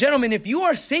 Ladies and gentlemen, if you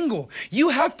are single, you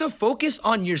have to focus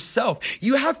on yourself.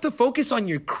 You have to focus on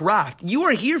your craft. You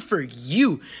are here for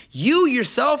you. You,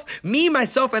 yourself, me,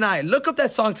 myself, and I. Look up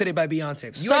that song today by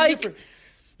Beyonce.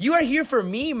 You are here for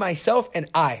me, myself, and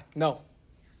I. No.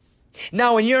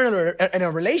 Now, when you're in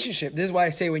a relationship, this is why I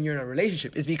say when you're in a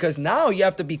relationship, is because now you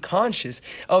have to be conscious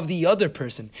of the other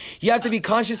person. You have to be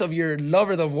conscious of your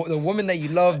lover, the woman that you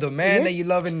love, the man that you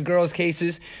love in girls'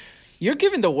 cases. You're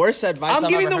giving the worst advice. I'm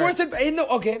giving the worst advice.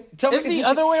 Okay. Tell it's me the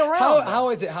other way around.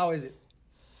 How is it?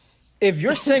 If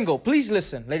you're single, please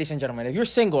listen, ladies and gentlemen. If you're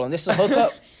single and this is a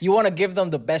hookup, you want to give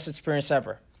them the best experience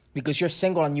ever. Because you're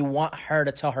single and you want her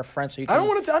to tell her friends so you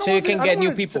can get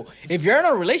new people. If you're in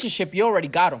a relationship, you already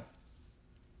got them.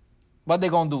 What they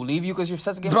gonna do? Leave you because your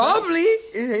sex game? Probably.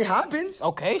 It happens.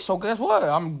 Okay, so guess what?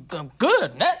 I'm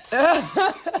good. Next.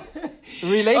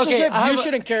 Relationship, you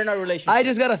shouldn't care in a relationship. I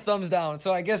just got a thumbs down.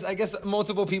 So I guess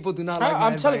multiple people do not like my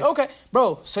advice. telling you, okay,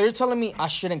 bro. So you're telling me I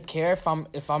shouldn't care if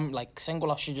I'm like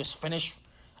single, I should just finish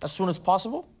as soon as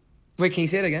possible? Wait, can you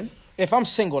say it again? If I'm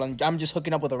single and I'm just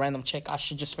hooking up with a random chick, I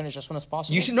should just finish as soon as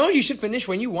possible. You should finish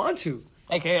when you want to.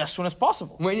 Okay, as soon as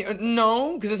possible.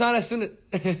 No, because it's not as soon as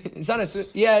it's not as soon.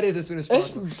 Yeah, it is as soon as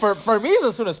possible. For me, it's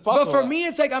as soon as possible. But for me,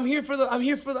 it's like I'm here for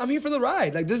the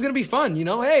ride. Like, this is gonna be fun, you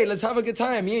know. Hey, let's have a good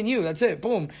time, me and you. That's it.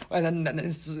 Boom. And then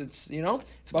it's you know,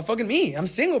 it's about fucking me. I'm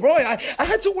single, bro. I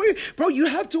had to worry, bro. You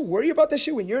have to worry about that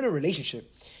shit when you're in a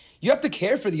relationship. You have to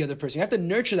care for the other person. You have to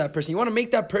nurture that person. You want to make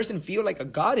that person feel like a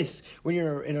goddess when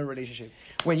you're in a relationship.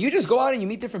 When you just go out and you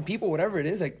meet different people, whatever it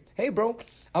is, like, hey, bro,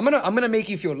 I'm gonna make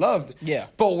you feel loved. Yeah.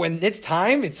 But when it's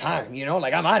time, you know?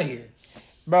 Like, I'm out of here.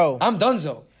 Bro. I'm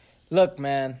donezo. Look,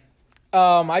 man.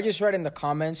 I just read in the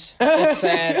comments. It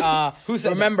said, Who said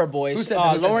remember, that? boys. Who said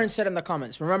that? Lauren said in the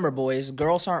comments, remember, boys,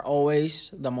 girls aren't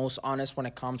always the most honest when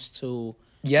it comes to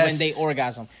when they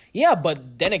orgasm. Yeah,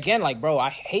 but then again, like, bro, I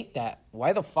hate that.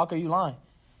 Why the fuck are you lying?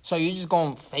 So you just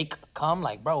gonna fake come?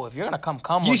 Like, bro, if you're gonna come,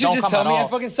 you should don't just come tell me all. I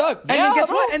fucking suck. And Yeah, then guess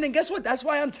bro. what? And then guess what? That's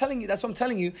why I'm telling you. That's what I'm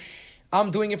telling you. I'm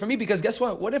doing it for me because guess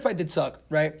what? What if I did suck,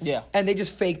 right? Yeah. And they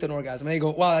just faked an orgasm. And they go,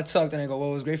 wow, that sucked. And I go,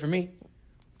 well, it was great for me.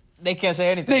 They can't say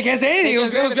anything. They can't say anything. It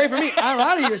was great for me. I'm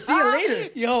out of here. See you later.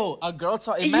 Yo, a girl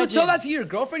talk. And you tell that to your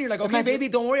girlfriend. You're like, okay, baby,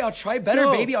 don't worry. I'll try better,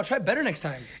 baby. I'll try better next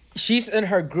time. She's in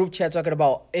her group chat talking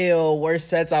about, ew, worst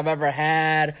sex I've ever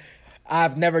had.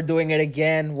 I've never doing it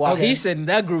again. While he's in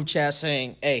that group chat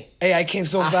saying, hey, I came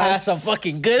so fast. I had some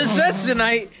fucking good sex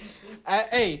tonight.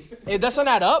 Hey, it doesn't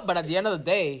add up, but at the end of the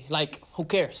day, like, who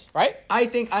cares, right? I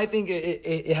think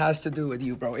it has to do with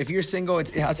you, bro. If you're single, it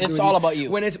has to do with you. It's all about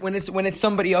you. When it's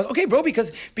somebody else. Okay, bro,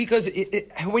 because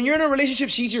when you're in a relationship,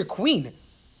 she's your queen.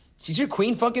 She's your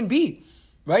queen fucking bee.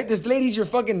 Right? This lady's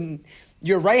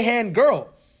your right-hand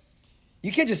girl.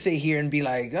 You can't just sit here and be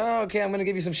like, oh, okay, I'm going to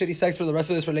give you some shitty sex for the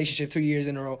rest of this relationship 2 years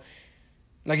in a row.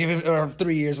 Like, or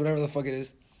 3 years, whatever the fuck it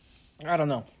is. I don't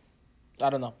know.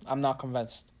 I'm not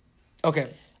convinced.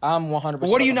 Okay. I'm 100%.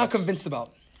 What are you not convinced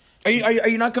about? Are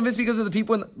you not convinced because of the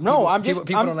people? No, people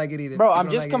don't like it either. Bro, people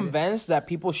I'm just convinced that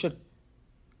people should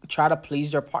try to please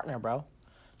their partner, bro.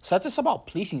 Sex is about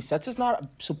pleasing. Sex is not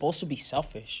supposed to be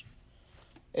selfish.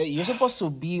 You're supposed to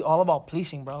be all about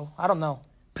pleasing, bro. I don't know.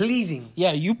 Pleasing.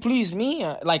 Yeah, you please me.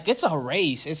 Like, it's a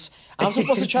race. I'm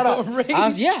supposed to try to.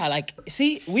 Race.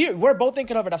 See, we're both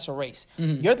thinking of it as a race.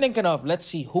 Mm-hmm. You're thinking of, let's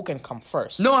see who can come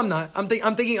first. No, I'm not. I'm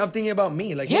thinking about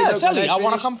me. Like, yeah, tell me, I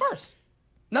want to come first.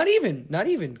 Not even.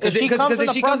 If she comes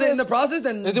in the process,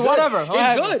 then whatever.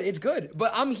 It's good.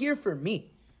 But I'm here for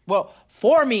me. Well,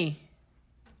 for me,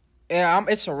 yeah,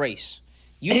 it's a race.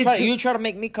 You try to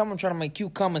make me come, I'm trying to make you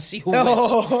come and see who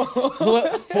wins.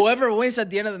 Whoever wins at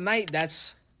the end of the night,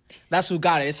 that's who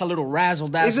got it. It's a little razzle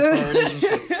dazzle for a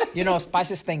relationship. You know, it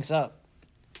spices things up.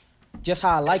 Just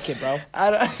how I like it, bro.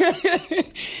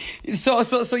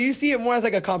 So you see it more as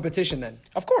like a competition then?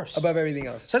 Of course. Above everything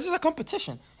else. So it's just a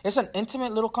competition. It's an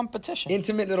intimate little competition.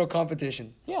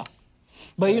 Yeah.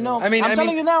 But you know, I'm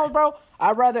telling you now, bro,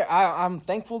 I'm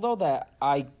thankful though that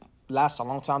I last a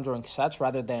long time during sex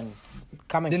rather than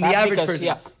coming fast. The average person.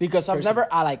 Yeah, because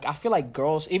I feel like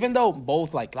girls, even though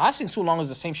both like lasting too long is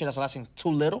the same shit as lasting too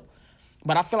little,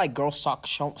 but I feel like girls suck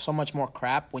so much more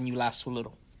crap when you last too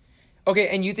little. Okay,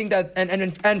 and you think that,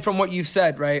 and from what you've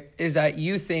said, right, is that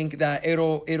you think that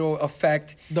it'll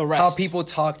affect the rest. how people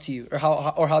talk to you or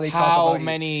how they talk about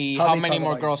you. How many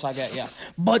more girls I get? Yeah.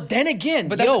 But then again,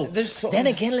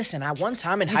 listen. At one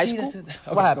time in high school,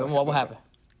 what happened? What happened?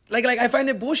 Like I find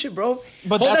it bullshit, bro.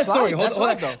 But hold that's that story. Hold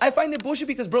that. I find it bullshit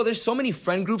because, bro, there's so many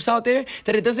friend groups out there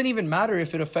that it doesn't even matter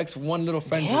if it affects one little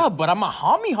friend group. Yeah, but I'm a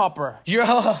homie hopper.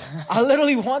 I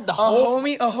literally want the whole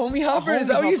a homie hopper. Is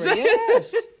that what you said?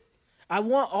 Yes. I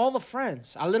want all the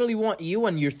friends. I literally want you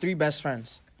and your 3 best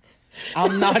friends.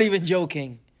 I'm not even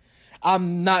joking.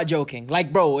 I'm not joking.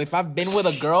 Like, bro, if I've been with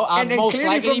a girl, I've most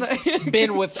likely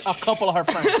been with a couple of her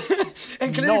friends.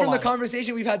 And clearly from the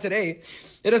conversation we've had today,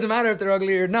 it doesn't matter if they're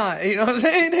ugly or not. You know what I'm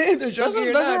saying? They're junky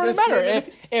or not. Doesn't really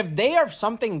matter. If they are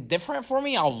something different for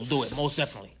me, I'll do it, most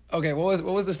definitely. Okay, what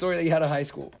was the story that you had in high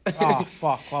school? Oh,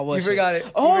 fuck. What was it? You forgot it.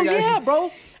 Yeah,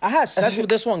 bro. I had sex with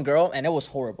this one girl, and it was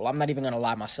horrible. I'm not even going to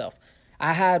lie myself.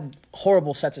 I had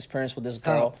horrible sex experience with this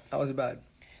girl. How was it bad?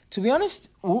 To be honest,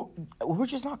 we were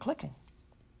just not clicking.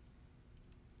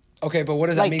 Okay, but what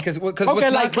does that mean? Because what's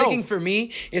not clicking for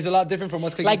me is a lot different from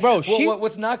what's clicking. Like, bro,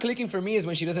 what's not clicking for me is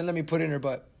when she doesn't let me put it in her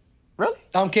butt. Really?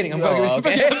 I'm kidding. I'm Oh,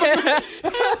 fucking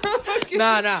okay.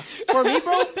 Nah. For me,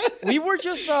 bro, we were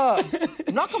just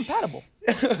not compatible.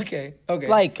 Okay.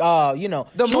 Like, you know,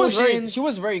 The she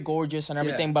was very gorgeous and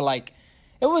everything, but like,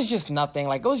 it was just nothing.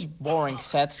 Like, it was boring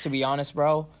sets, to be honest,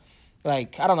 bro.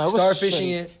 Like, I don't know. It was Starfishing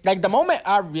shitty. it. Like, the moment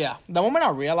I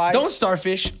realized. Don't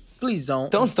starfish. Please don't.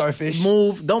 Don't starfish.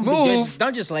 Move. Don't Move.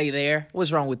 don't just lay there.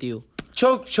 What's wrong with you?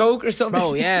 Choke or something.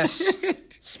 Bro, yes.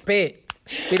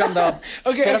 Spit on the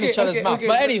spit on each other's mouth. okay.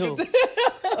 But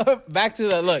anywho, back to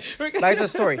the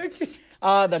story.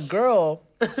 The girl,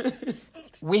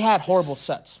 we had horrible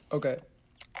sets, Okay.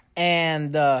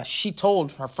 and she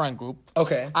told her friend group.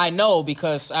 Okay. I know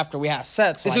because after we had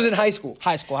sets, This like, was in high school.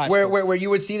 High school. Where you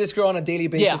would see this girl on a daily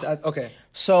basis. Yeah. Okay.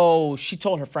 So she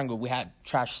told her friend group we had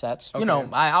trash sets. You Okay. know,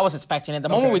 I was expecting it. The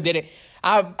moment we did it,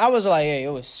 I was like, hey, it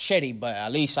was shitty, but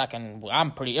at least it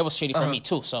was shitty for me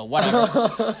too, so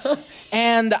whatever.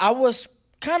 And I was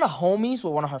kind of homies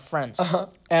with one of her friends.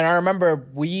 And I remember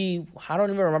I don't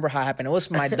even remember how it happened. It was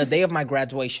the day of my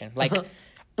graduation. Like,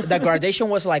 the graduation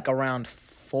was like around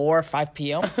 4 or 5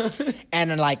 p.m. And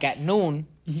then like at noon,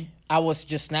 I was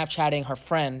just Snapchatting her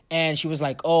friend, and she was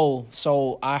like, oh,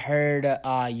 so I heard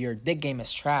your dick game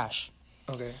is trash.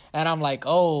 Okay. And I'm like,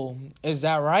 oh, is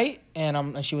that right?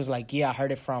 And she was like, yeah, I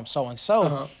heard it from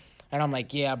so-and-so. And I'm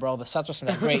like, yeah, bro, the sets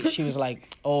wasn't that great. She was like,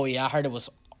 oh, yeah, I heard it was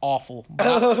awful.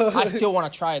 But I still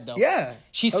want to try it, though. Yeah.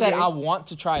 She said, Okay. I want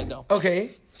to try it, though.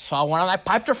 Okay. So I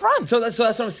piped her friend. So that's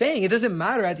what I'm saying. It doesn't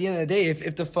matter at the end of the day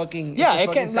if the fucking Yeah, if the it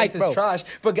fucking can, like, sex is bro. trash.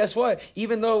 But guess what?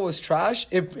 Even though it was trash,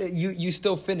 you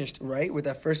still finished, right, with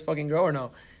that first fucking girl or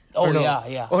no? Oh, Or no?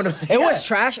 yeah. Oh no. It was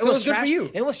trash. It So was good trash for you.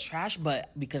 It was trash, but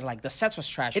because like the sets was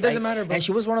trash. It doesn't matter, bro. And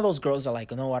she was one of those girls that like,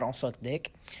 no, I don't suck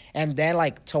dick. And then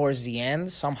like towards the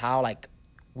end, somehow like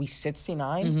we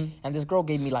 69, and this girl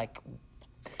gave me like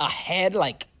a head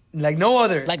like no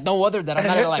other. no other that I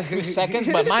had in like 3 seconds.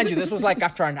 But mind you, this was like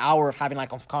after an hour of having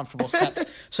like uncomfortable sets.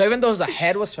 So even though the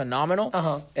head was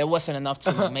phenomenal, it wasn't enough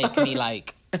to make me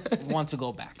like want to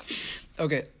go back.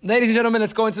 Okay, ladies and gentlemen,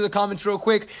 let's go into the comments real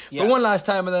quick for Yes. one last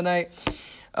time of the night.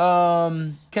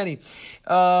 Kenny,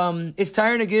 it's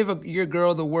tiring to give your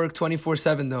girl the work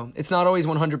 24/7 though. It's not always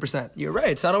 100%. You're right.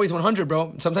 It's not always 100,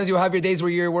 bro. Sometimes you'll have your days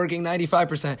where you're working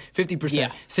 95%, 50%,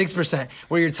 Yeah. 6%,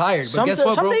 where you're tired. But guess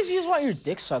what, Some bro? days you just want your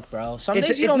dick sucked, bro. Some It's-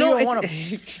 days you it- don't no, even it's-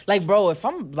 want to. Like, bro, if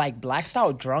I'm like blacked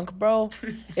out drunk, bro,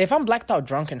 if I'm blacked out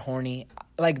drunk and horny,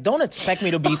 like, don't expect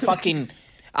me to be fucking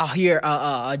out here,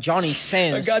 Johnny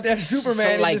Sins. A goddamn Superman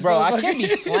So, in like, this bro, I motherfucker. can't be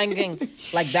slanging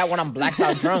like that when I'm blacked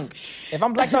out drunk. If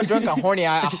I'm blacked out drunk and horny,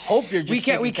 I hope you're just.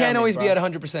 We can't always be at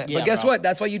 100%. Yeah, but guess bro. what?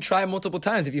 That's why you try multiple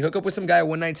times. If you hook up with some guy at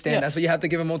one night stand, Yeah. that's why you have to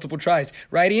give him multiple tries.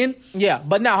 Right, Ian? Yeah,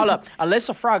 but now hold up.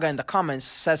 Alyssa Fraga in the comments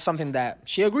said something that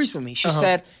she agrees with me. She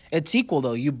said it's equal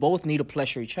though. You both need to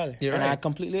pleasure each other, You're and right. I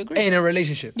completely agree. In a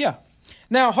relationship. Yeah.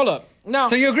 Now hold up. Now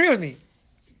So you agree with me?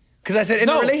 Because I said in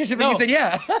a relationship and you said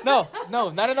yeah. no,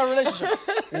 not in a relationship.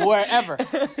 Wherever.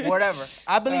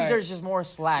 I believe All right. there's just more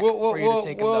slack for you to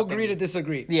take. We'll in that agree to thing.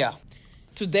 disagree. Yeah.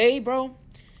 Today, bro,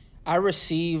 I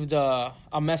received a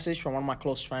message from one of my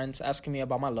close friends asking me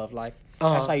about my love life,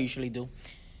 as I usually do.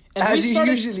 And As we you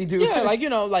usually do. Yeah, like, you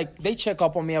know, like they check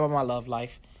up on me about my love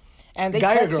life. And they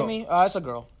Guy or texted girl? me. It's a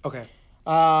girl. Okay.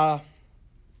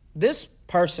 This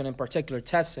person in particular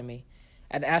texted me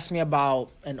and asked me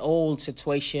about an old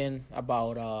situation,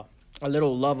 about a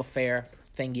little love affair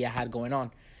thingy I had going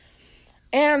on.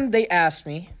 And they asked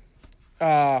me,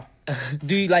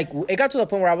 do you like, it got to the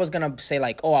point where I was going to say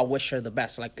like, oh, I wish her the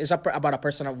best. Like, it's about a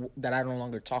person that I no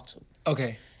longer talk to.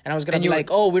 Okay. And I was going to be like,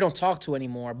 oh, we don't talk to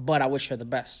anymore, but I wish her the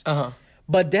best. Uh-huh.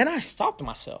 But then I stopped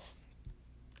myself.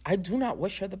 I do not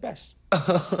wish her the best.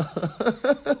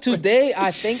 Today,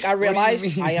 I think I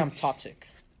realized mean? I am toxic.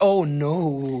 Oh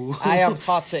no. I am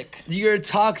toxic. You're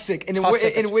toxic.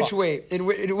 Toxic as In which fuck. way? In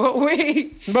what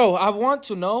way? Bro, I want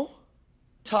to know.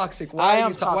 Toxic. I Why am Why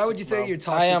would toxic, you say bro. you're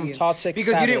toxic? I am Ian? toxic because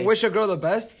you savvy. didn't wish a girl the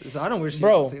best. So I don't wish.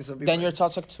 Bro, some people. then you're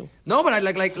toxic too. No, but I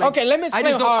like. Okay, let me explain I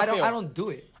just don't. how I I don't. feel. I don't do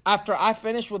it. After I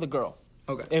finish with a girl,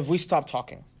 Okay. if we stop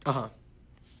talking, Uh-huh.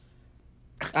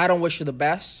 I don't wish her the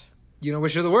best. You don't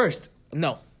wish her the worst.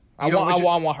 No. I You don't want, wish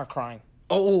I want her crying.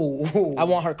 Oh. I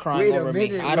want her crying Wait a over me.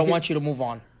 minute, I don't wait. want you to move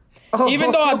on. Oh.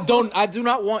 Even though I do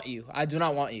not want you. I do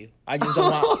not want you. I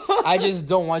just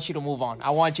don't want you to move on.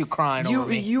 I want you crying over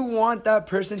me. You want that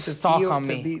person to Stalk feel on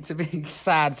to me. be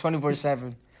Sad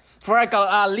 24/7. For like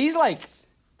at least like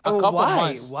a couple why?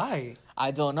 months. Why? I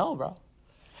don't know, bro.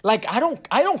 Like I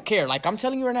don't care. Like I'm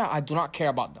telling you right now, I do not care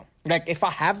about them. Like if I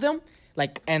have them,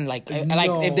 like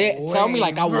if they tell me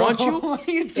like I bro. want you, What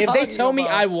are you if they talking tell me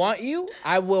about? I want you,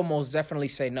 I will most definitely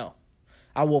say no.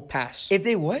 I will pass. If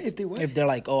they what? If they what? If they're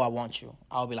like, oh, I want you,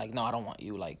 I'll be like, no, I don't want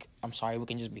you. Like, I'm sorry, we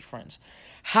can just be friends.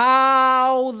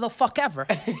 How the fuck ever?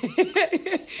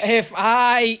 If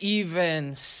I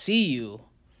even see you,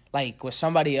 like, with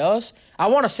somebody else, I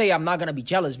want to say I'm not going to be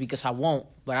jealous because I won't,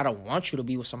 but I don't want you to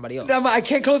be with somebody else. I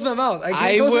can't close my mouth.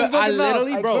 I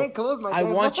can't close my I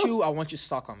want you to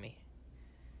stalk on me.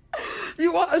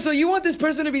 You want this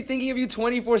person to be thinking of you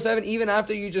 24/7 even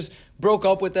after you just broke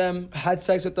up with them, had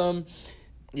sex with them.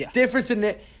 Yeah. Difference in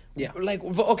it. Yeah. Like,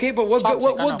 okay, but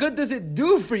what good does it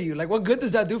do for you? Like, what good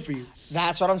does that do for you?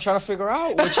 That's what I'm trying to figure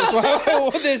out, which is why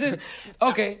this is...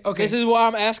 Okay. This is why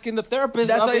I'm asking the therapist.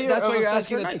 That's why you're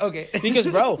asking. Okay. Because,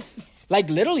 bro, like,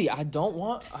 literally, I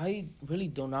really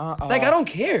do not... I don't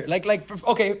care.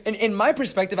 In my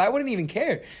perspective, I wouldn't even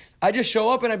care. I just show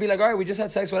up and I'd be like, all right, we just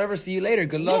had sex, whatever, see you later.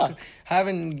 Good luck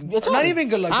not even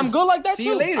good luck. I'm good like that, too. See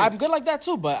you later. I'm good like that,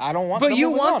 too, but I don't want But you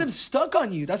want them stuck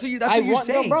on you. That's what you're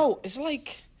saying. No, bro, it's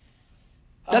like...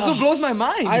 That's what blows my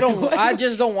mind. I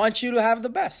just don't want you to have the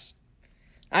best.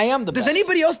 I am the best. Does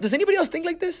anybody else think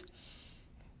like this?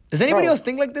 Does anybody else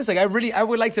think like this? Like, I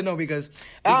would like to know because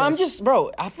I'm just,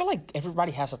 bro, I feel like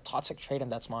everybody has a toxic trait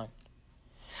and that's mine.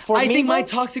 My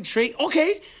toxic trait,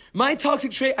 my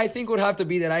toxic trait I think would have to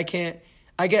be that I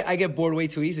get bored way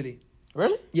too easily.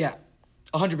 Really? Yeah.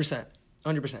 100%.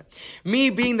 100%.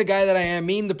 Me being the guy that I am,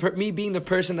 me being the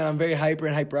person that I'm very hyper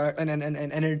and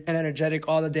energetic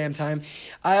all the damn time.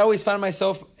 I always find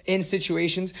myself in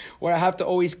situations where I have to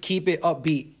always keep it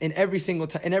upbeat in every single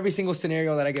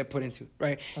scenario that I get put into,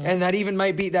 right? Mm-hmm. And that even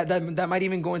might be that might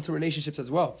even go into relationships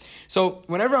as well. So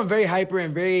whenever I'm very hyper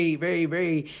and very, very,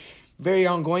 very, very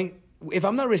ongoing, if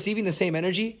I'm not receiving the same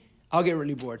energy, I'll get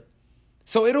really bored.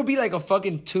 So it'll be like a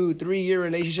fucking 2-3 year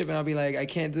relationship and I'll be like, I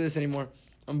can't do this anymore.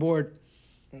 I'm bored.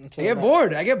 I get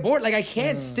bored. Like, I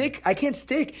can't stick.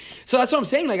 So that's what I'm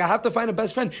saying. Like, I have to find a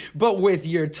best friend. But with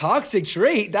your toxic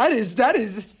trait, that is,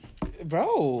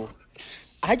 bro,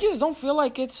 I just don't feel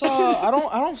like it's, I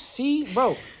don't see,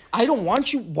 bro, I don't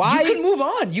want you. Why? You can move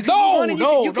on. You can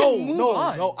move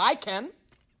on. No, I can.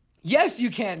 Yes, you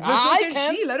can. But so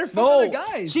can she. Let her fuck other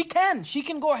guys. She can. She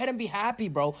can go ahead and be happy,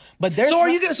 bro. But there's are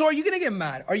you gonna get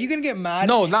mad? Are you gonna get mad?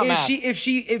 No, not mad. If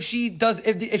she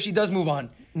does move on.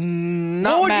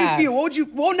 Not mad. What would you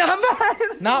feel? Well, not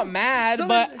mad. Not mad, so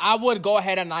but I would go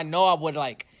ahead and I know I would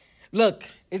like. Look,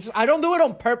 I don't do it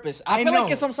on purpose. I feel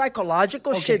like it's some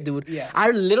psychological shit, dude. Yeah.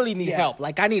 I literally need help.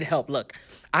 Like, I need help. Look,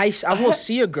 I will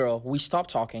see a girl. We stop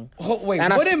talking.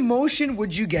 What emotion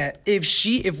would you get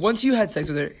if once you had sex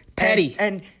with her? Petty.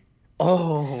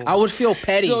 I would feel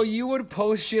petty. So you would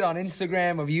post shit on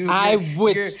Instagram of you. I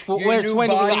would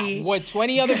with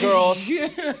 20 other girls.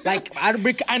 Like,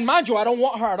 and mind you, I don't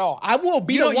want her at all. I will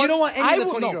be. You don't want any of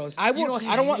the 20 girls. I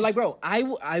don't want, like, bro.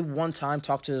 I one time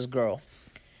talked to this girl.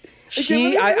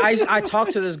 I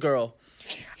talked to this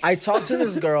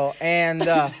girl. And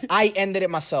I ended it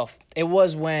myself. It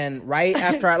was when right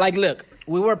after look,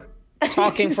 we were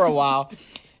talking for a while.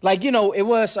 Like, you know, it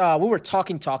was, we were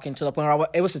talking to the point where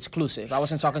it was exclusive. I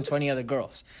wasn't talking to any other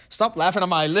girls. Stop laughing at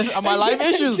my life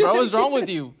issues, bro. What's wrong with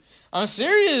you? I'm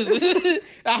serious.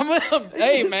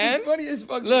 Hey, man. It's funny as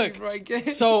fuck. Look,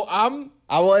 right? So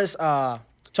I was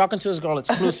talking to this girl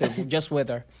exclusive, just with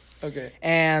her. Okay.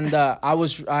 And I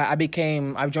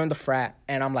joined the frat,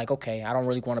 and I'm like, okay, I don't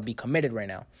really want to be committed right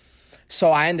now. So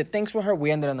I ended things with her.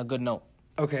 We ended on a good note.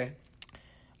 Okay.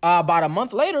 About a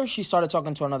month later, she started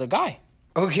talking to another guy.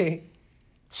 Okay.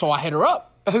 So I hit her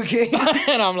up. Okay.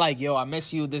 And I'm like, yo, I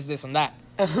miss you, this, and that.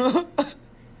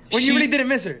 When you really didn't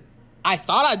miss her? I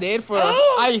thought I did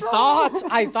I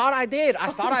thought I did.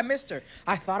 I thought I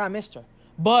missed her.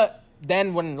 But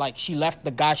then when, like, she left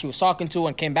the guy she was talking to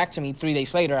and came back to me 3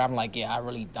 days later, I'm like, yeah, you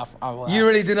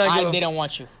really did not go. I didn't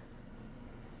want you.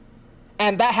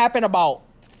 And that happened about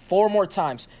 4 more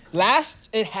times. Last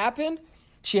it happened,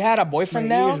 she had a boyfriend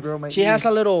now. She has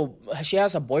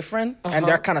a boyfriend, and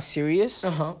they're kind of serious.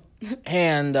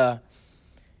 And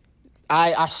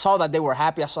I saw that they were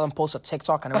happy. I saw them post a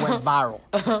TikTok, and it went viral.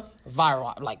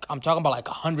 Viral. Like, I'm talking about like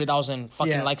 100,000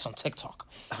 fucking likes on TikTok.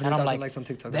 100,000 likes on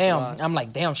TikTok. Damn. I'm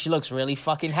like, damn, she looks really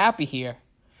fucking happy here.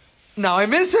 Now I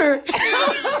miss her.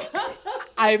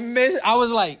 I was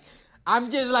like,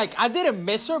 I'm just like, I didn't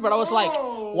miss her, but I was like,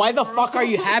 why the fuck are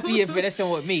you happy if it isn't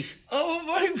with me? Oh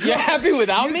my God. You're happy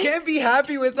without me? You can't be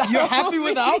happy without me. You're happy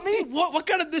without me? What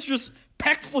kind of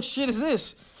disrespectful shit is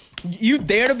this? You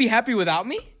dare to be happy without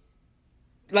me?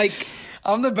 Like,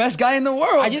 I'm the best guy in the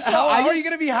world. How are you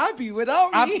going to be happy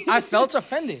without me? I felt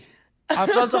offended.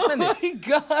 Oh my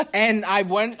God. And I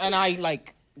went and I,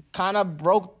 like, kind of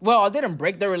broke. Well, I didn't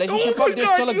break the relationship up. They're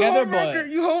still together, but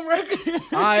you homewrecker.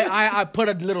 I put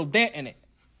a little dent in it.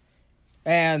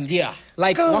 And yeah,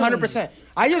 like 100%.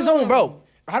 I just don't, bro.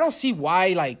 I don't see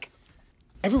why like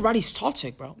everybody's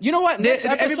toxic, bro. You know what? Next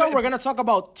episode we're gonna talk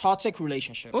about toxic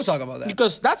relationships. We'll talk about that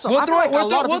because that's we'll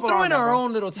throw in our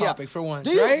own little topic for once.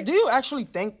 Right? Do you actually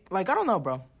think like I don't know,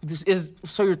 bro?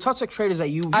 So your toxic trait is that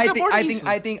you I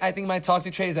think my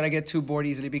toxic trait is that I get too bored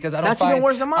easily because I don't. That's even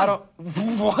worse than mine. I don't.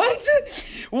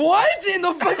 What in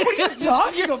the fuck? What are you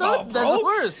talking about, bro? That's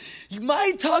worse.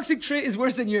 My toxic trait is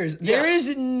worse than yours. Yes. There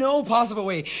is no possible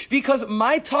way because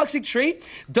my toxic trait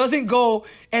doesn't go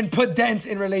and put dents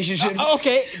in relationships.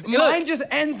 Okay, mine just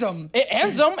ends them. It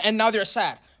ends them, and now they're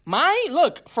sad.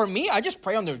 Look, for me, I just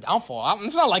pray on their downfall.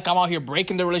 It's not like I'm out here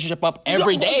breaking the relationship up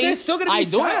every day. They're still gonna be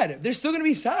sad. They're still gonna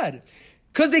be sad.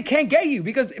 Because they can't get you.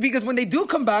 Because when they do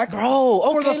come back, bro,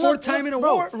 for the fourth time in a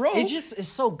row, it's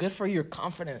so good for your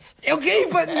confidence. Okay,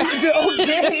 but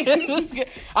okay.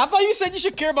 I thought you said you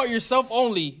should care about yourself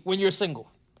only when you're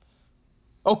single.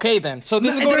 Okay, then. So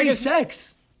this is going during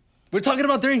sex. We're talking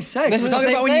about during sex. We're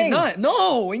talking about when you nut.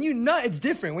 No, when you nut, it's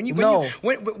different. When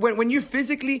you're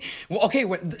physically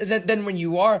then when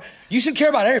you are, you should care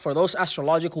about everything. For those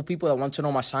astrological people that want to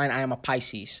know my sign, I am a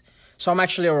Pisces, so I'm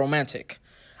actually a romantic.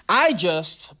 I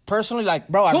just personally like,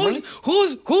 bro.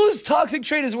 Whose toxic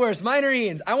trait is worse, mine or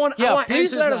Ian's? I want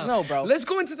please let us now. know, bro. Let's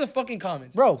go into the fucking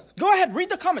comments, bro. Go ahead, read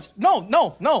the comments. No.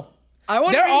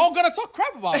 They're all gonna talk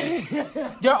crap about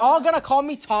it. They're all gonna call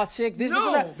me toxic. This is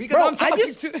that. Because bro, I'm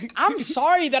toxic too. I'm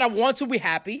sorry that I want to be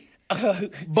happy,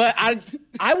 but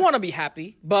I want to be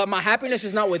happy, but my happiness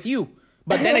is not with you.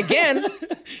 But then again,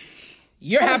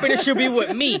 your happiness should be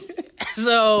with me.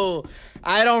 So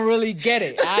I don't really get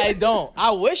it. I don't.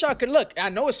 I wish I could. Look, I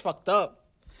know it's fucked up.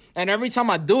 And every time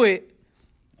I do it,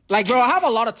 like, bro, I have a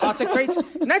lot of toxic traits.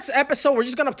 Next episode, we're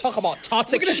just going to talk about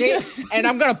toxic shit. And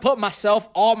I'm going to put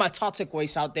all my toxic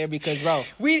waste out there because, bro.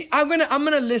 I'm going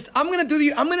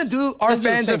to do our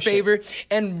fans a favor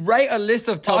and write a list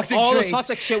of toxic all traits the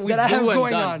toxic shit that I have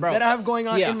going on, bro. That I have going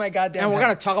on in my goddamn And we're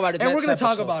going to talk about it and next we're going to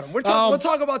talk about them. We'll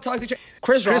talk about toxic traits.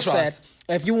 Chris Ross said,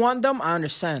 if you want them, I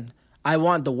understand. I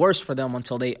want the worst for them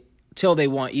till they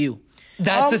want you.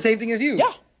 That's the same thing as you.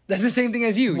 Yeah. That's the same thing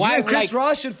as you. Why, you and Chris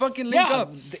Ross should fucking link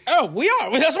up. Oh, we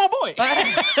are. That's my boy.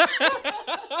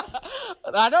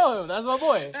 I know him. That's my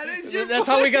boy. That's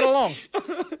how we get along.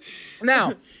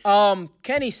 Now,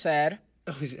 Kenny said,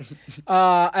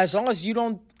 as long as you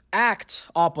don't act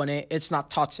up on it, it's not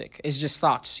toxic. It's just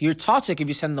thoughts. You're toxic if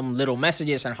you send them little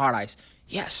messages and heart eyes.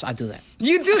 Yes, I do that.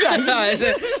 You do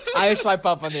that. I swipe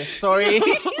up on their story.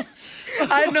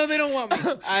 I know they don't want me.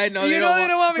 I know they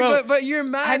don't want me, but you're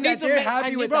mad that they're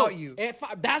happy without you.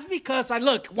 That's because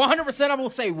 100% I will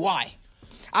say why.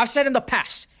 I've said in the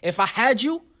past, if I had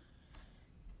you,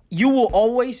 you will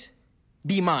always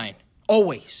be mine.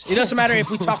 Always. It doesn't matter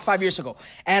if we talked 5 years ago.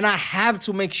 And I have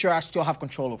to make sure I still have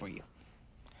control over you.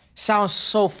 Sounds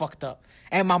so fucked up.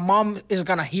 And my mom is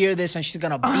going to hear this and she's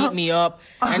going to beat me up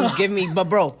and give me... But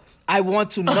bro, I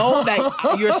want to know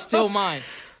that you're still mine.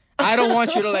 I don't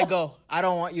want you to let go. I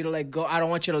don't want you to let go. I don't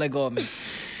want you to let go of me.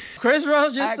 Chris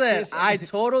Rose just said, I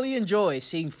totally enjoy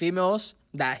seeing females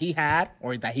that he had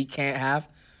or that he can't have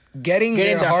getting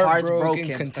their hearts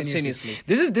broken continuously.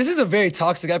 This is a very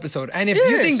toxic episode. And if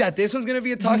you think that this one's going to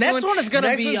be a toxic next one is going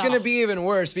to be... Next one's going to be even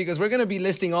worse because we're going to be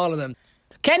listing all of them.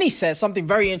 Kenny said something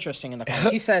very interesting in the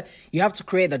comments. He said, you have to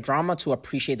create the drama to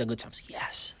appreciate the good times.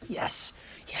 Yes,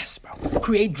 bro.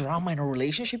 Create drama in a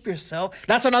relationship yourself.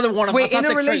 That's another one of my toxic traits.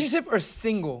 Wait, in a relationship or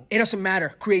single? It doesn't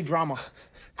matter. Create drama.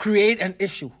 Create an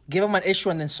issue. Give them an issue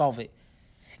and then solve it.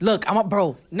 Look,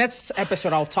 next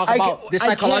episode I'll talk about this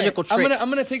psychological trait. I'm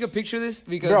gonna take a picture of this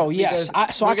because... Bro, yes.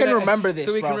 So I can remember this,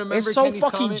 so we bro. Can remember it's so Kenny's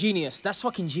fucking comment. genius. That's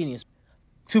fucking genius.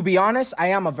 To be honest, I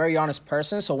am a very honest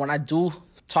person. So when I do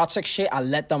toxic shit, I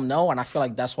let them know, and I feel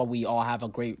like that's why we all have a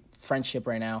great friendship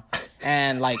right now.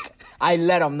 And I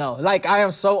let them know. I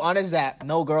am so honest that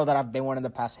no girl that I've been with in the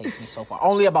past hates me so far.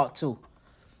 Only about 2.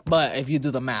 But if you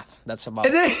do the math, that's about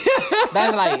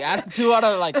that's 2 out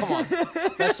of come on.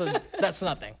 That's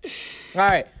nothing. All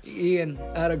right. Ian,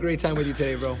 I had a great time with you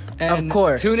today, bro. And of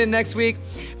course. Tune in next week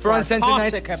for Uncensored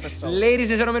Nights. Episode.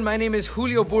 Ladies and gentlemen, my name is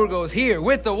Julio Burgos here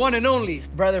with the one and only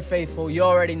Brother Faithful. You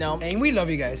already know. And we love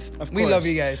you guys. Of course. We love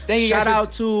you guys. Thank you guys.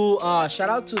 Shout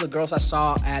out to the girls I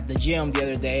saw at the gym the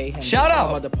other day. And shout out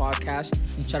about the podcast.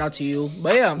 Shout out to you.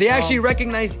 But yeah. They actually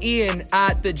recognized Ian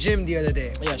at the gym the other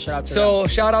day. Yeah, shout out to them.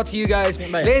 Shout out to you guys.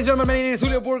 Ladies and gentlemen, my name is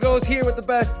Julio Burgos here with the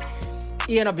best.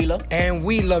 Ian Avila. And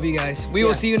we love you guys. We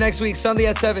will see you next week, Sunday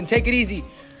at 7. Take it easy.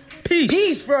 Peace.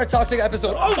 Peace for our toxic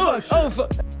episode. Oh,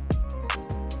 fuck.